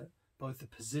know both the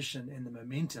position and the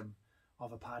momentum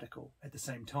of a particle at the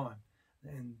same time,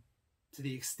 and to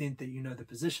the extent that you know the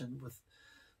position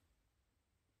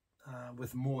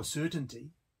with more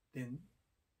certainty, then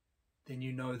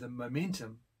you know the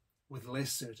momentum with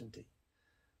less certainty.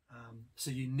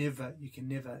 So you can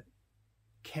never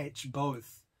catch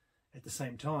both at the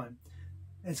same time.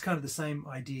 And it's kind of the same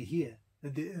idea here.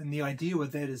 And the idea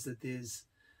with that is that there's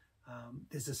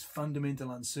this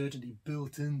fundamental uncertainty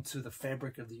built into the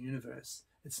fabric of the universe.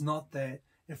 It's not that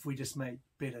if we just make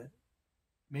better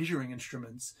measuring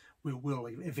instruments, we will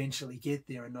eventually get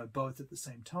there and know both at the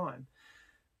same time.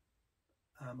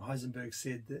 Heisenberg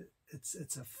said that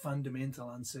it's a fundamental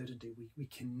uncertainty. We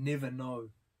can never know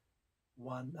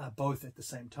both at the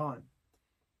same time.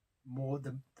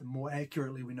 the more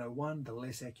accurately we know one, the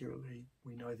less accurately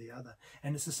we know the other.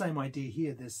 And it's the same idea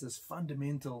here. There's this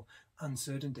fundamental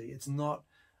uncertainty. It's not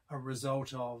a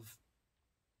result of,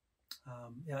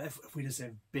 if we just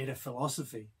have better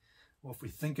philosophy, or if we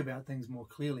think about things more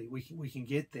clearly, we can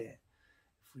get there.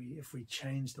 If we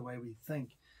change the way we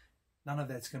think, none of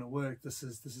that's going to work. This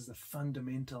is a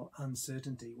fundamental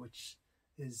uncertainty, which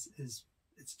is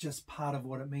it's just part of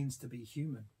what it means to be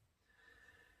human.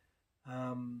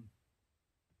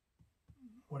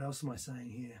 What else am I saying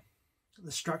here?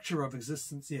 The structure of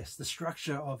existence. Yes, the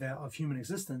structure of human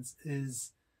existence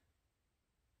is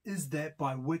that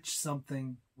by which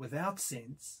something without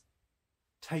sense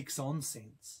takes on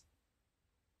sense.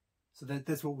 So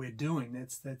that's what we're doing.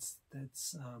 That's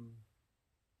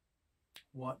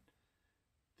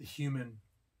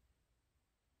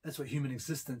what human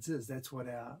existence is. That's what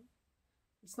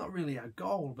it's not really our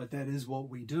goal, but that is what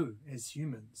we do as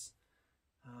humans.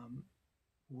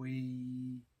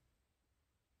 We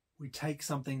take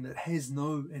something that has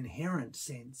no inherent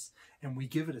sense and we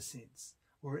give it a sense,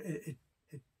 or it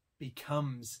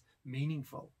becomes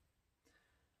meaningful.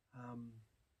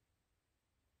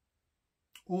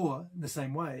 Or in the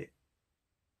same way,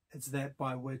 it's that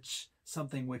by which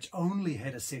something which only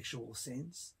had a sexual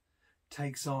sense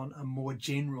takes on a more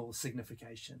general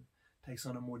signification, takes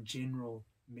on a more general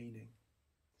meaning.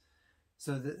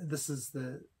 So this is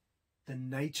the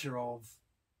nature of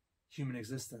human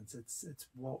existence. It's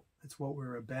what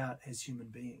we're about as human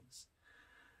beings.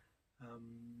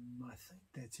 I think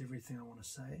that's everything I want to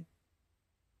say.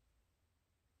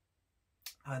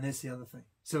 And that's the other thing.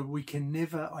 So we can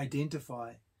never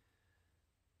identify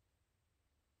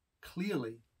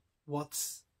clearly what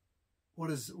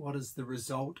is the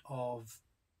result of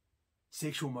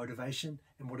sexual motivation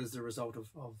and what is the result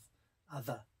of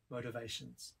other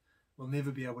motivations. We'll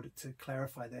never be able to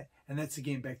clarify that. And that's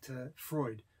again back to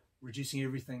Freud, reducing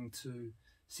everything to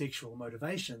sexual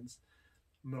motivations.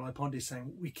 Merleau-Ponty is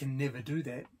saying we can never do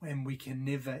that, and we can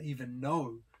never even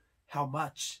know how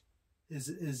much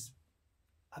is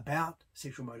about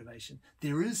sexual motivation.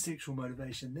 There is sexual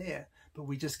motivation there, but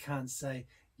we just can't say,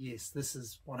 yes, this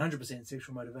is 100%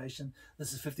 sexual motivation,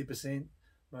 this is 50%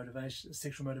 motivation,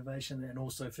 sexual motivation, and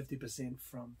also 50%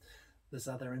 from this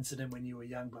other incident when you were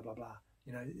young, blah, blah, blah.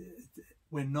 You know,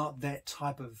 we're not that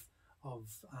type of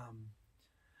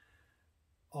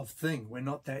thing. We're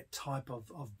not that type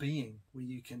of being where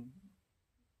you can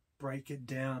break it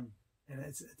down and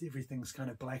everything's kind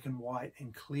of black and white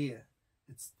and clear.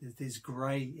 There's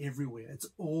grey everywhere. It's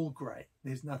all grey.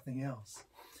 There's nothing else.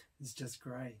 It's just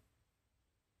grey.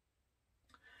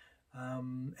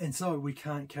 And so we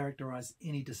can't characterize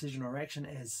any decision or action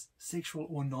as sexual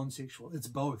or non-sexual. It's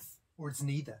both, or it's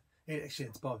neither. Actually,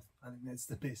 it's both. I think that's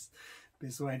the best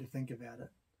way to think about it.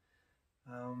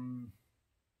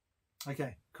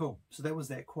 Okay, cool. So that was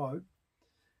that quote.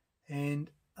 And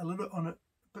a little on a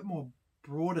bit more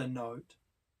broader note,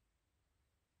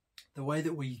 the way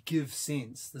that we give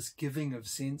sense, this giving of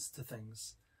sense to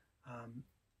things,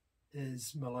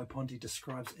 is Merleau-Ponty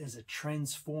describes as a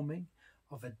transforming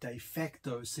of a de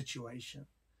facto situation.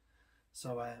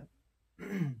 So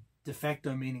de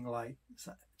facto meaning like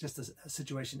just a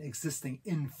situation existing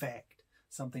in fact,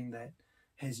 something that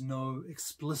has no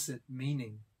explicit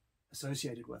meaning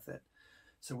associated with it.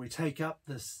 So we take up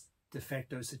this de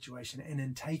facto situation, and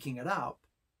in taking it up,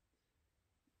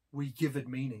 we give it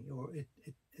meaning, or it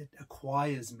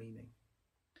acquires meaning.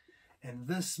 And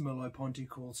this Merleau-Ponty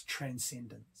calls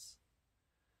transcendence.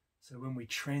 So when we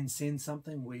transcend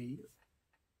something, we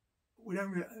don't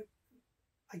really,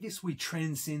 I guess we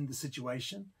transcend the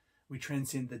situation, we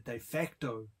transcend the de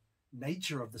facto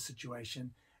nature of the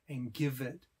situation and give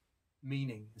it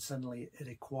meaning. And suddenly it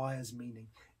acquires meaning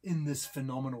in this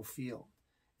phenomenal field,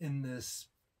 in this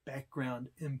background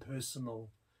impersonal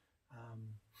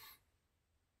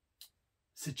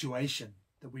situation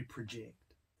that we project.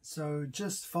 So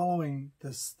just following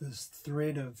this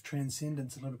thread of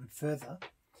transcendence a little bit further,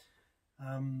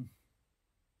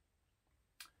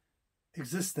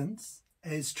 existence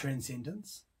as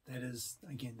transcendence, that is,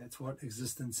 again, that's what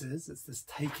existence is. It's this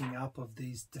taking up of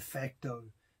these de facto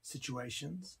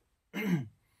situations,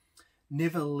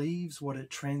 never leaves what it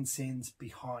transcends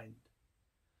behind.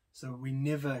 So we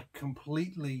never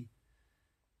completely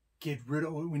get rid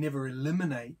of, or we never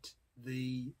eliminate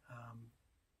the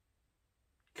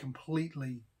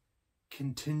completely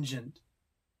contingent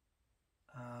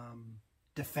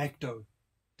de facto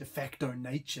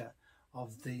nature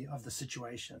of the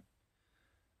situation,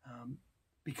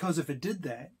 because if it did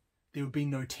that, there would be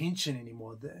no tension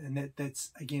anymore, and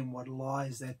that's again what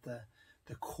lies at the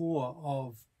core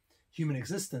of human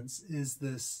existence, is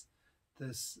this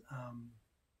this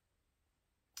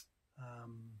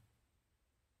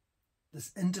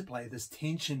this interplay, this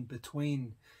tension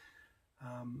between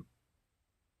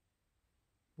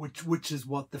which is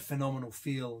what the phenomenal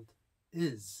field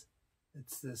is.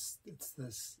 It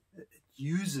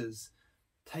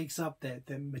takes up that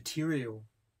material,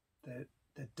 that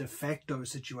de facto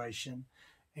situation,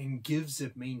 and gives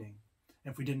it meaning.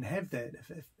 And if we didn't have that,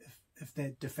 if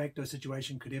that de facto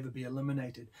situation could ever be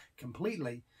eliminated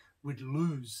completely, we'd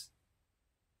lose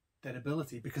that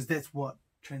ability, because that's what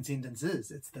transcendence is.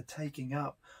 It's the taking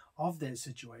up of that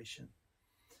situation.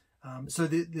 So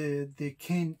there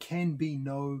can be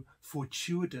no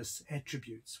fortuitous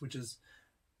attributes, which is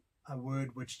a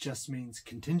word which just means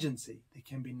contingency. There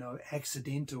can be no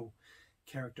accidental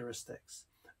characteristics.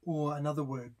 Or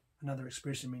another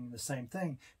expression meaning the same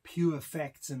thing, pure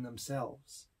facts in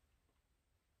themselves.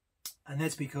 And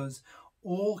that's because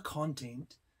all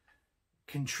content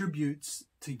contributes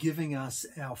to giving us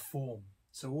our form.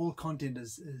 So all content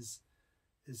is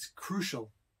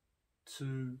crucial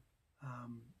to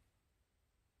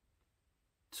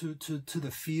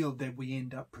the field that we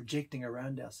end up projecting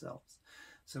around ourselves.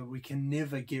 So we can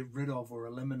never get rid of or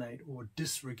eliminate or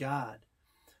disregard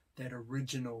that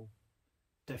original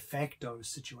de facto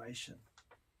situation.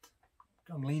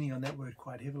 I'm leaning on that word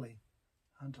quite heavily,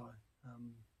 aren't I?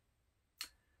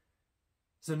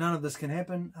 So none of this can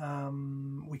happen.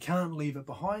 We can't leave it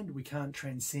behind. We can't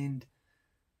transcend.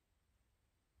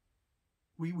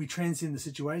 We transcend the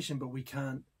situation, but we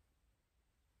can't.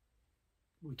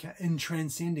 In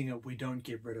transcending it, we don't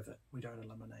get rid of it. We don't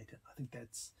eliminate it. I think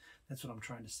that's what I'm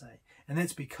trying to say. And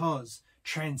that's because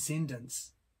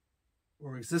transcendence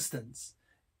or existence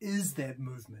is that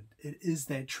movement. It is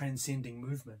that transcending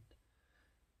movement.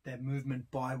 That movement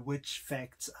by which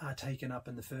facts are taken up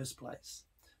in the first place.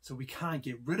 So we can't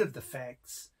get rid of the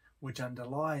facts which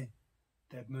underlie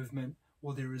that movement,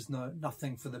 or there is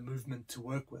nothing for the movement to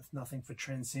work with, nothing for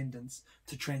transcendence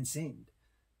to transcend,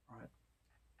 right?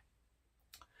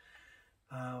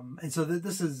 And so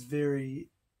this is it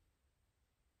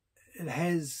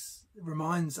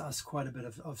reminds us quite a bit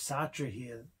of Sartre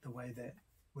here, the way that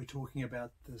we're talking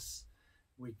about this,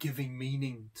 we're giving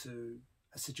meaning to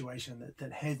a situation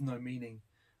that has no meaning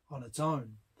on its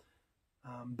own.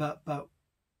 But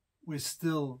we're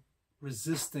still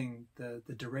resisting the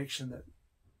direction that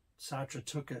Sartre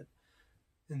took it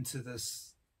into,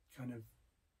 this kind of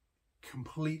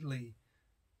completely,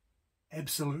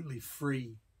 absolutely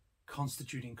free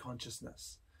constituting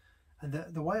consciousness. And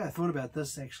the way I thought about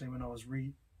this actually when I was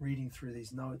reading through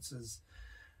these notes is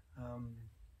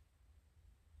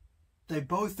they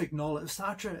both acknowledge,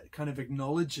 Sartre kind of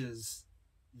acknowledges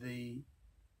the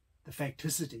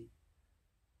facticity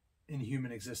in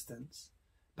human existence,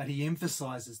 but he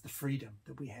emphasizes the freedom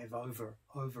that we have over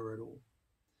it all.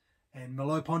 And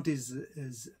Merleau-Ponty is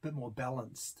a bit more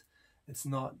balanced. It's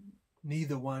not,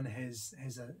 neither one has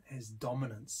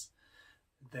dominance.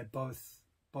 They're both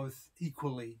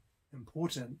equally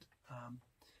important.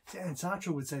 And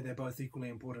Sartre would say they're both equally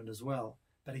important as well.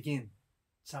 But again,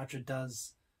 Sartre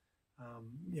does,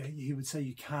 he would say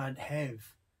you can't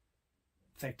have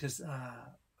factors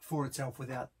for itself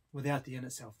without the in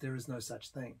itself. There is no such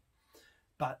thing.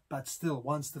 But still,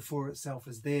 once the for itself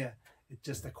is there, it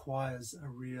just acquires a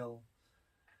real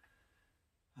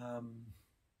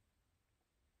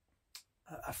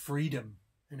a freedom,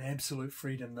 an absolute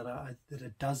freedom that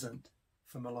it doesn't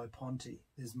for Merleau-Ponty.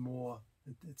 There's more.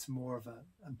 It's more of a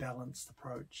balanced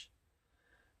approach.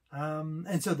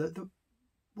 And so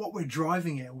what we're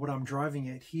driving at, what I'm driving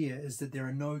at here, is that there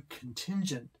are no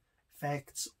contingent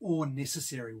facts or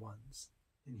necessary ones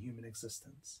in human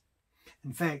existence.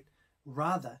 In fact,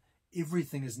 rather,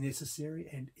 everything is necessary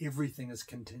and everything is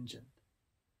contingent,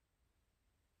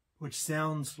 which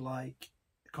sounds like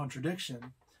a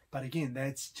contradiction. But again,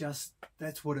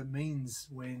 that's what it means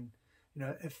when,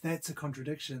 if that's a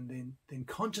contradiction, then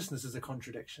consciousness is a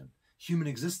contradiction. Human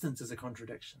existence is a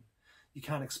contradiction. You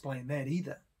can't explain that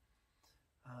either.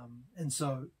 And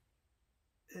so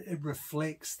it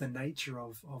reflects the nature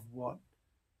of what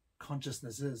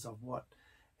consciousness is, of what.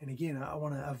 And again, I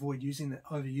want to avoid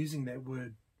overusing that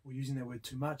word, or using that word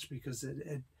too much, because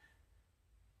it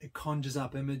conjures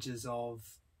up images of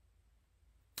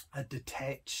a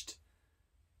detached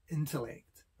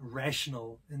intellect, a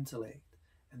rational intellect.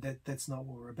 And that's not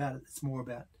what we're about. It's more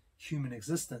about human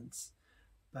existence.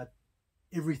 But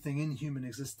everything in human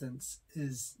existence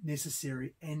is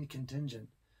necessary and contingent.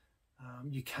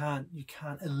 You can't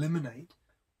eliminate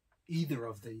either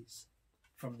of these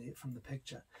from the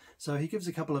picture. So he gives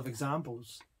a couple of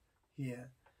examples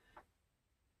here.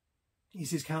 He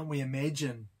says, can't we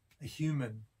imagine a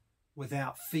human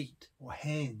without feet or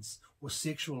hands or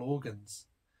sexual organs.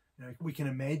 We can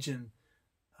imagine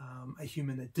a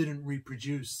human that didn't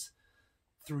reproduce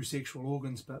through sexual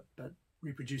organs, but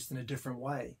reproduced in a different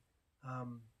way.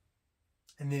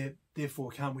 And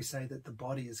therefore, can't we say that the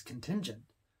body is contingent?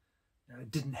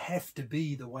 It didn't have to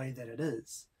be the way that it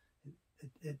is.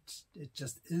 It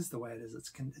just is the way it is.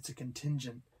 It's a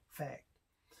contingent fact.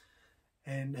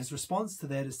 And his response to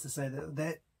that is to say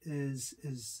that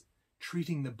is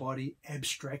treating the body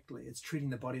abstractly. It's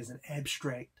treating the body as an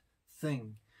abstract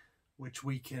thing, which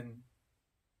we can,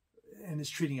 and it's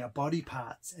treating our body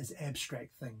parts as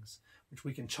abstract things, which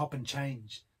we can chop and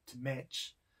change to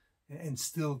match and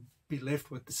still be left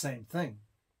with the same thing.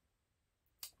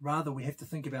 Rather, we have to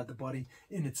think about the body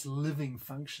in its living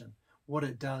function, what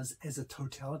it does as a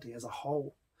totality, as a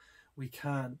whole. We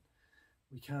can't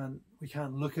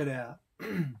look at our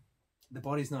the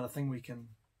body's not a thing we can,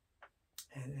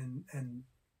 and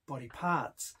body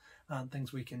parts aren't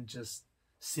things we can just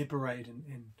separate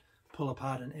and pull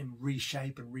apart and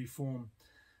reshape and reform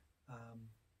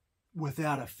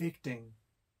without affecting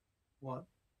what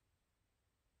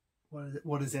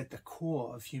is at the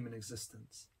core of human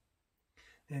existence.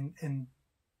 And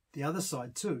the other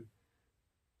side too,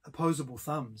 opposable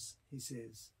thumbs, he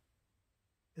says.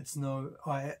 It's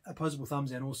opposable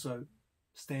thumbs, and also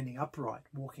standing upright,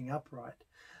 walking upright.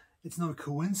 It's no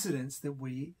coincidence that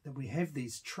we have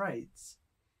these traits.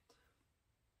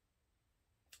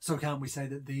 So can't we say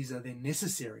that these are then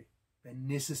necessary? They're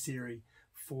necessary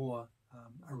for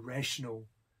a rational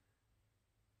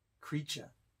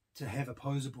creature to have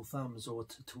opposable thumbs or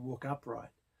to walk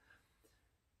upright.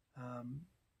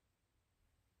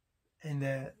 And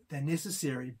they're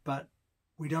necessary, but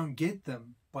we don't get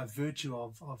them by virtue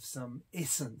of some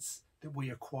essence that we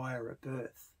acquire at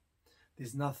birth.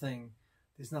 There's nothing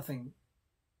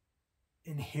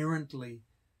inherently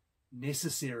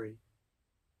necessary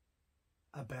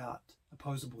about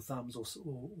opposable thumbs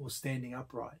or standing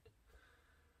upright.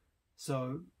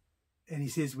 So, and he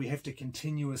says we have to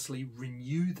continuously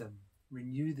renew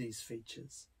these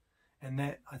features. And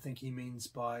that, I think he means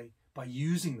by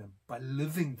using them, by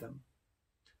living them.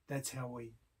 That's how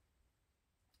we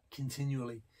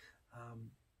continually,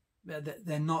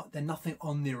 they're nothing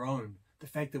on their own. The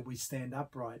fact that we stand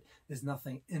upright is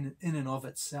nothing in and of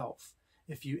itself,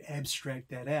 if you abstract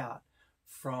that out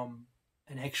from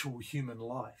an actual human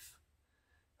life.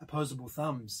 Opposable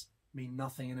thumbs mean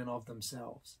nothing in and of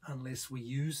themselves unless we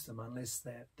use them, unless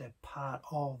they're part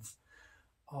of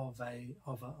a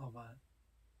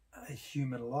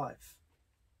human life.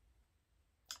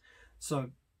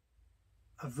 So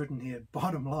I've written here,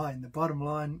 bottom line. The bottom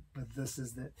line with this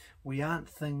is that we aren't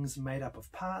things made up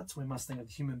of parts. We must think of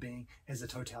the human being as a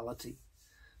totality.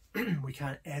 We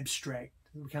can't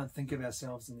think of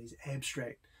ourselves in these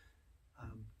abstract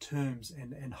terms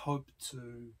and hope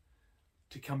to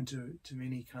come to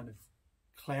any kind of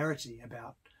clarity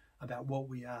about what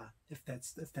we are, if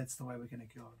that's the way we're going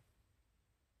to go.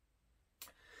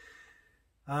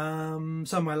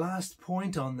 So my last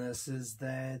point on this is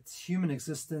that human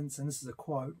existence, and this is a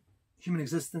quote, human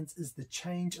existence is the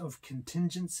change of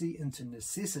contingency into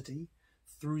necessity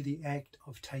through the act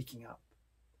of taking up.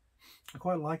 I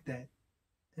quite like that,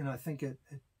 and I think it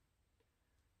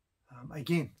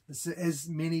again, as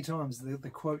many times, the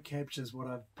quote captures what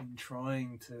I've been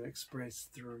trying to express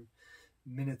through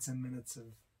minutes and minutes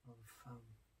of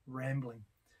rambling.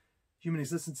 Human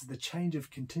existence is the change of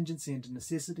contingency into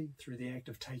necessity through the act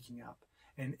of taking up.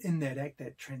 And in that act,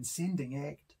 that transcending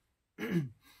act,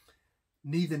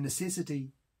 neither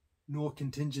necessity nor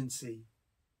contingency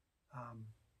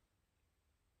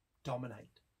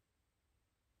dominate.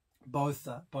 Both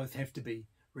have to be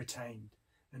retained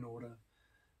in order,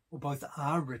 or both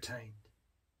are retained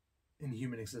in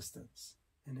human existence,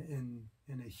 in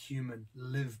a human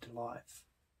lived life.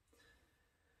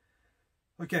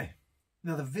 Okay.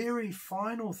 Now, the very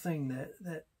final thing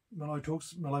that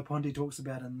Merleau-Ponty talks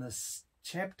about in this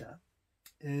chapter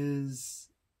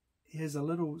is here's a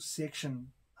little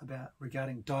section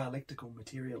regarding dialectical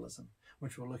materialism,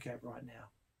 which we'll look at right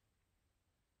now.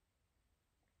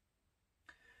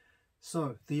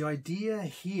 So the idea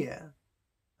here,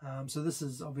 so this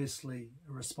is obviously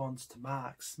a response to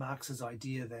Marx's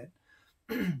idea that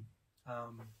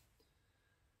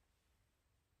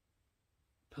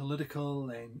political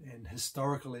and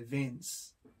historical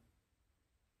events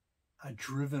are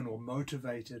driven or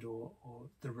motivated or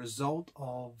the result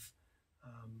of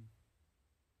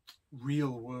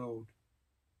real world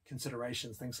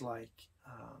considerations, things like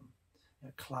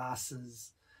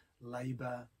classes,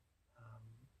 labor,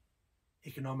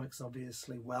 economics,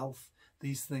 obviously, wealth.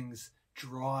 These things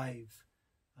drive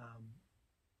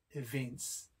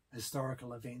events,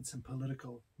 historical events, and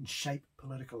shape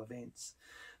political events.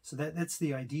 So that's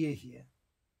the idea here.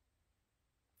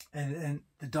 And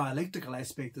the dialectical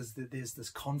aspect is that there's this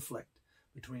conflict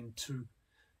between two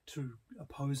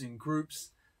opposing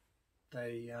groups.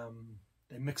 They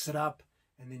mix it up,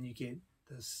 and then you get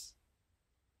this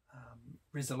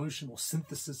resolution or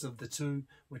synthesis of the two,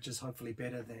 which is hopefully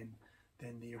better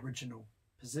than the original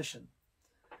position.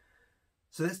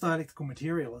 So that's dialectical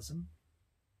materialism.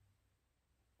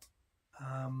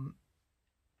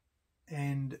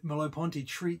 And Merleau-Ponty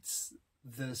treats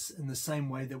this in the same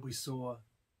way that we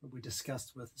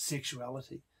discussed with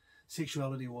sexuality.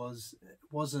 Sexuality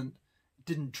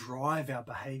didn't drive our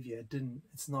behavior.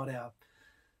 It's not our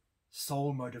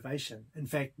sole motivation. In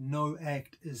fact, no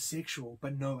act is sexual,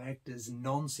 but no act is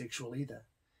non-sexual either.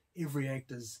 Every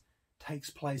act takes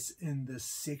place in the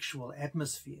sexual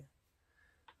atmosphere.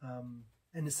 And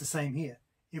it's the same here.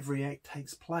 Every act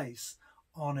takes place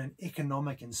on an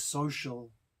economic and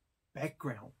social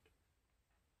background.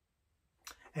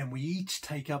 And we each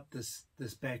take up this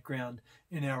background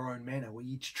in our own manner. We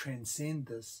each transcend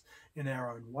this in our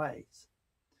own ways.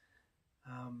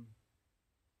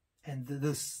 And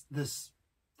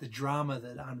the drama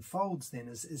that unfolds then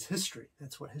is history.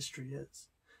 That's what history is.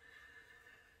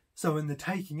 So in the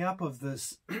taking up of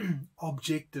this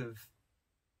objective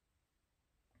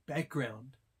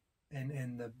background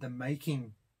and the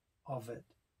making of it,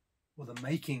 or the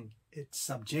making it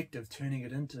subjective, turning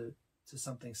it into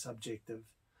something subjective,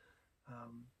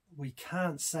 we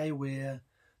can't say where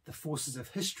the forces of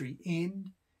history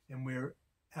end and where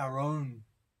our own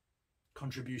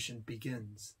contribution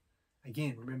begins.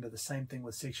 Again, remember the same thing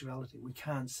with sexuality. We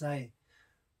can't say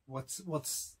what's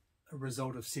a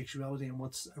result of sexuality and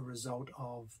what's a result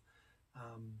of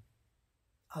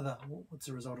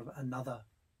another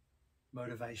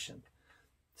motivation.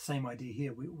 Same idea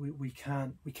here. We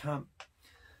can't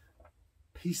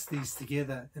piece these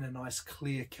together in a nice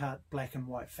clear-cut black and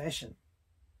white fashion.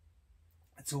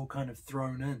 It's all kind of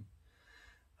thrown in.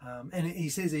 And he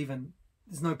says even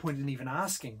there's no point in even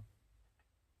asking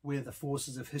where the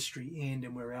forces of history end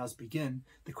and where ours begin.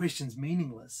 The question's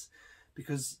meaningless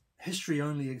because history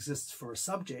only exists for a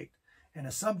subject, and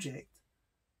a subject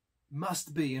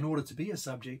must be, in order to be a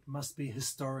subject, must be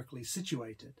historically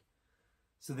situated.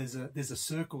 So there's a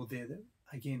circle there that,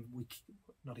 again,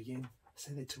 I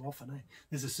say that too often, eh?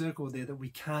 There's a circle there that we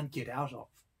can't get out of,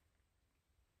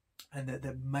 and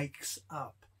that makes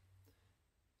up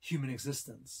human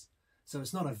existence. So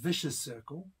it's not a vicious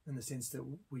circle in the sense that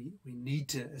we need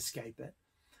to escape it,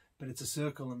 but it's a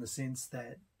circle in the sense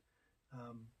that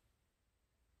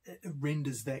it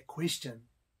renders that question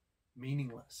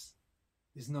meaningless.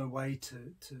 There's no way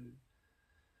to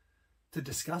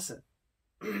discuss it.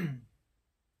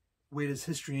 Where does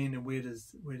history end, and where do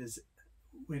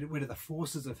the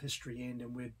forces of history end,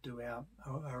 and where do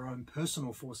our own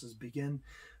personal forces begin?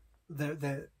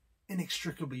 They're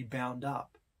inextricably bound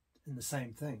up in the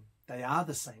same thing. They are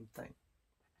the same thing.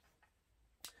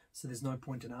 So there's no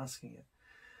point in asking it.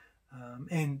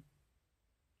 And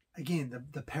again,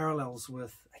 the parallels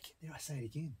with, I say it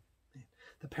again,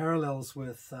 the parallels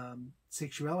with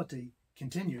sexuality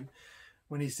continue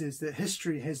when he says that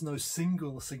history has no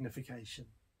single signification.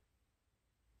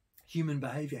 Human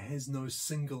behavior has no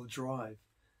single drive,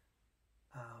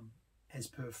 as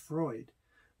per Freud.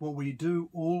 What we do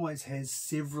always has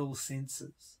several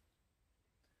senses.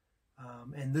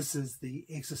 And this is the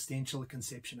existential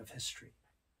conception of history.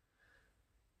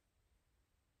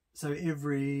 So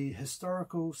every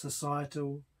historical,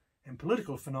 societal, and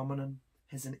political phenomenon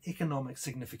has an economic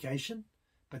signification,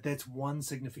 but that's one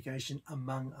signification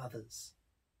among others.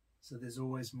 So there's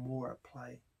always more at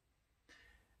play.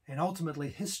 And ultimately,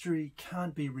 history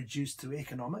can't be reduced to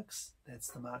economics. That's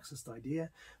the Marxist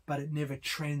idea, but it never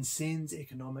transcends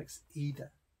economics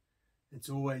either. It's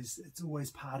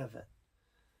always part of it.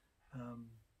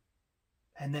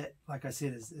 And that, like I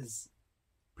said, is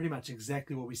pretty much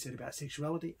exactly what we said about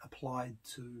sexuality applied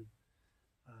to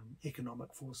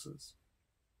economic forces.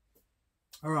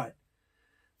 All right,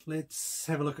 let's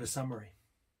have a look at a summary.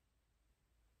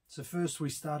 So first we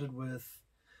started with,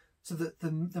 so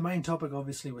the main topic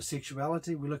obviously was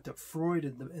sexuality. We looked at Freud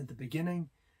at the beginning,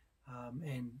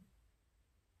 and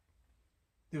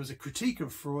there was a critique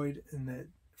of Freud in that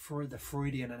the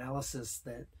Freudian analysis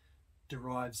that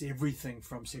derives everything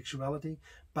from sexuality,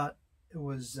 but there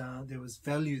was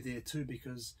value there too,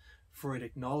 because Freud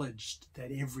acknowledged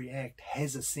that every act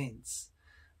has a sense,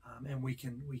 and we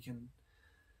can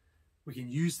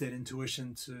use that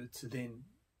intuition to then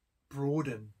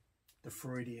broaden the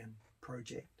Freudian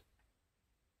project.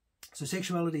 So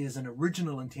sexuality is an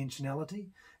original intentionality.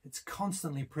 It's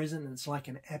constantly present, and it's like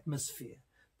an atmosphere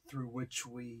through which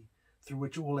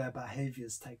all our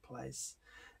behaviors take place.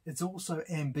 It's also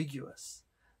ambiguous.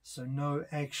 So no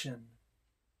action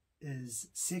is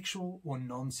sexual or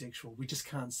non-sexual. We just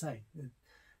can't say.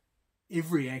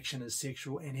 Every action is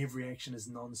sexual and every action is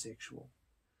non-sexual.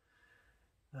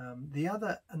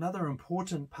 Another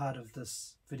important part of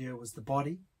this video was the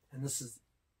body, and this is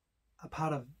a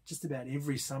part of just about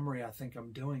every summary I think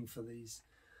I'm doing for this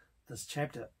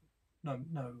chapter. No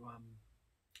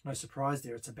surprise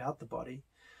there. It's about the body,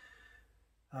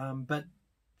 but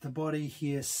the body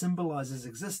here symbolizes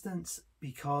existence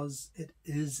because it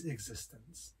is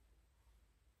existence,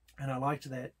 and I liked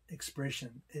that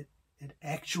expression. It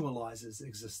actualizes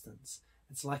existence.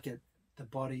 It's like the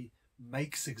body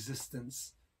makes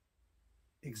existence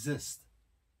exist.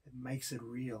 It makes it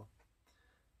real.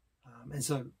 And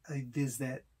so there's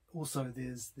that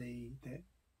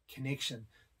connection,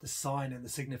 the sign and the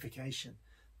signification.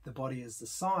 The body is the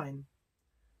sign,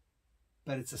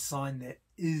 but it's a sign that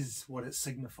is what it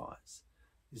signifies.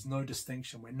 There's no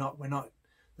distinction. We're not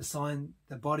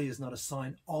the body is not a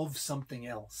sign of something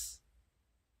else,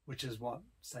 which is what,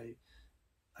 say,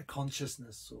 a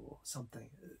consciousness or something,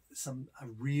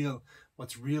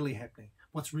 what's really happening.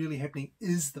 What's really happening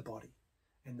is the body.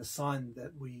 And the sign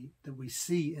that we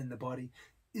see in the body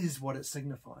is what it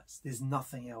signifies. There's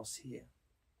nothing else here.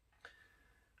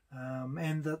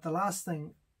 And the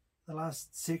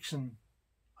last section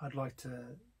I'd like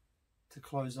to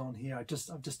close on here, I've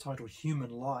just titled Human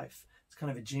Life. It's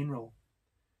kind of a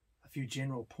few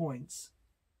general points.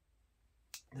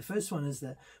 The first one is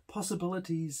that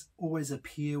possibilities always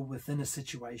appear within a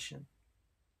situation.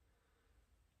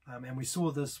 And we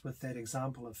saw this with that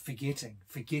example of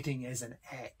forgetting as an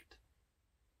act,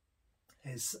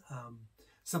 as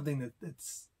something that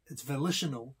it's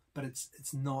volitional, but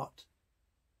it's not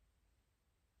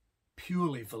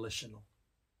purely volitional.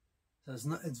 So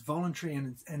it's voluntary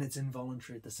and it's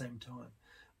involuntary at the same time.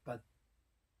 But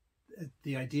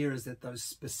the idea is that those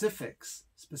specific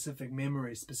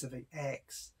memories, specific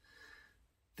acts,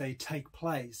 they take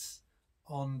place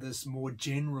on this more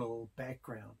general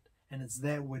background. And it's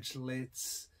that which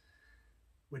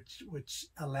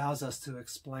allows us to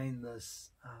explain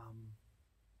this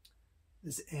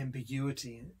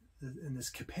ambiguity and this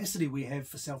capacity we have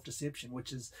for self-deception,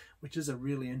 which is a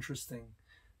really interesting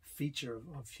feature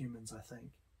of humans, I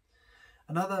think.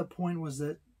 Another point was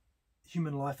that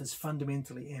human life is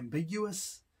fundamentally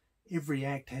ambiguous. Every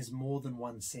act has more than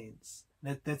one sense.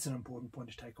 That's an important point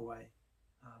to take away.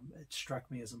 It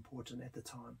struck me as important at the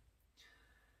time.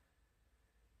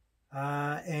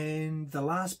 And the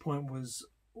last point was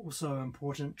also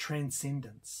important,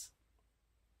 transcendence.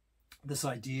 This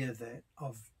idea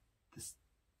of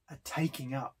a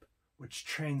taking up, which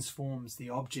transforms the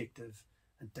objective,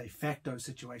 a de facto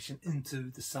situation,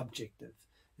 into the subjective,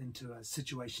 into a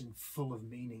situation full of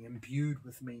meaning, imbued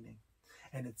with meaning.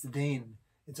 And it's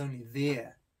only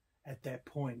there at that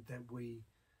point that we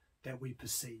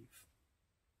perceive.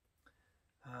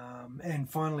 And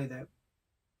finally, that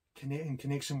in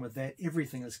connection with that,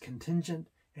 everything is contingent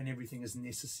and everything is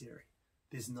necessary.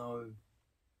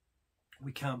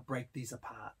 We can't break these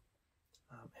apart,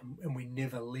 and we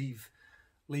never leave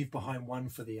behind one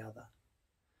for the other.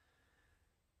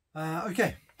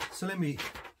 Okay, so let me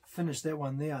finish that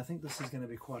one there. I think this is going to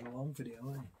be quite a long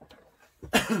video.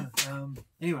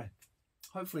 Anyway,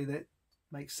 hopefully that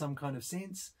makes some kind of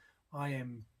sense. I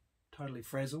am totally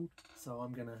frazzled, so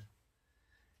I'm going to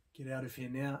get out of here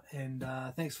now. And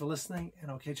thanks for listening, and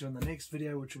I'll catch you on the next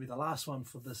video, which will be the last one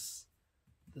for this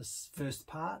first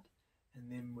part,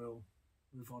 and then we'll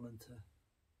move on into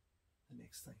the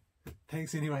next thing.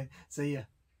 Thanks anyway. See ya.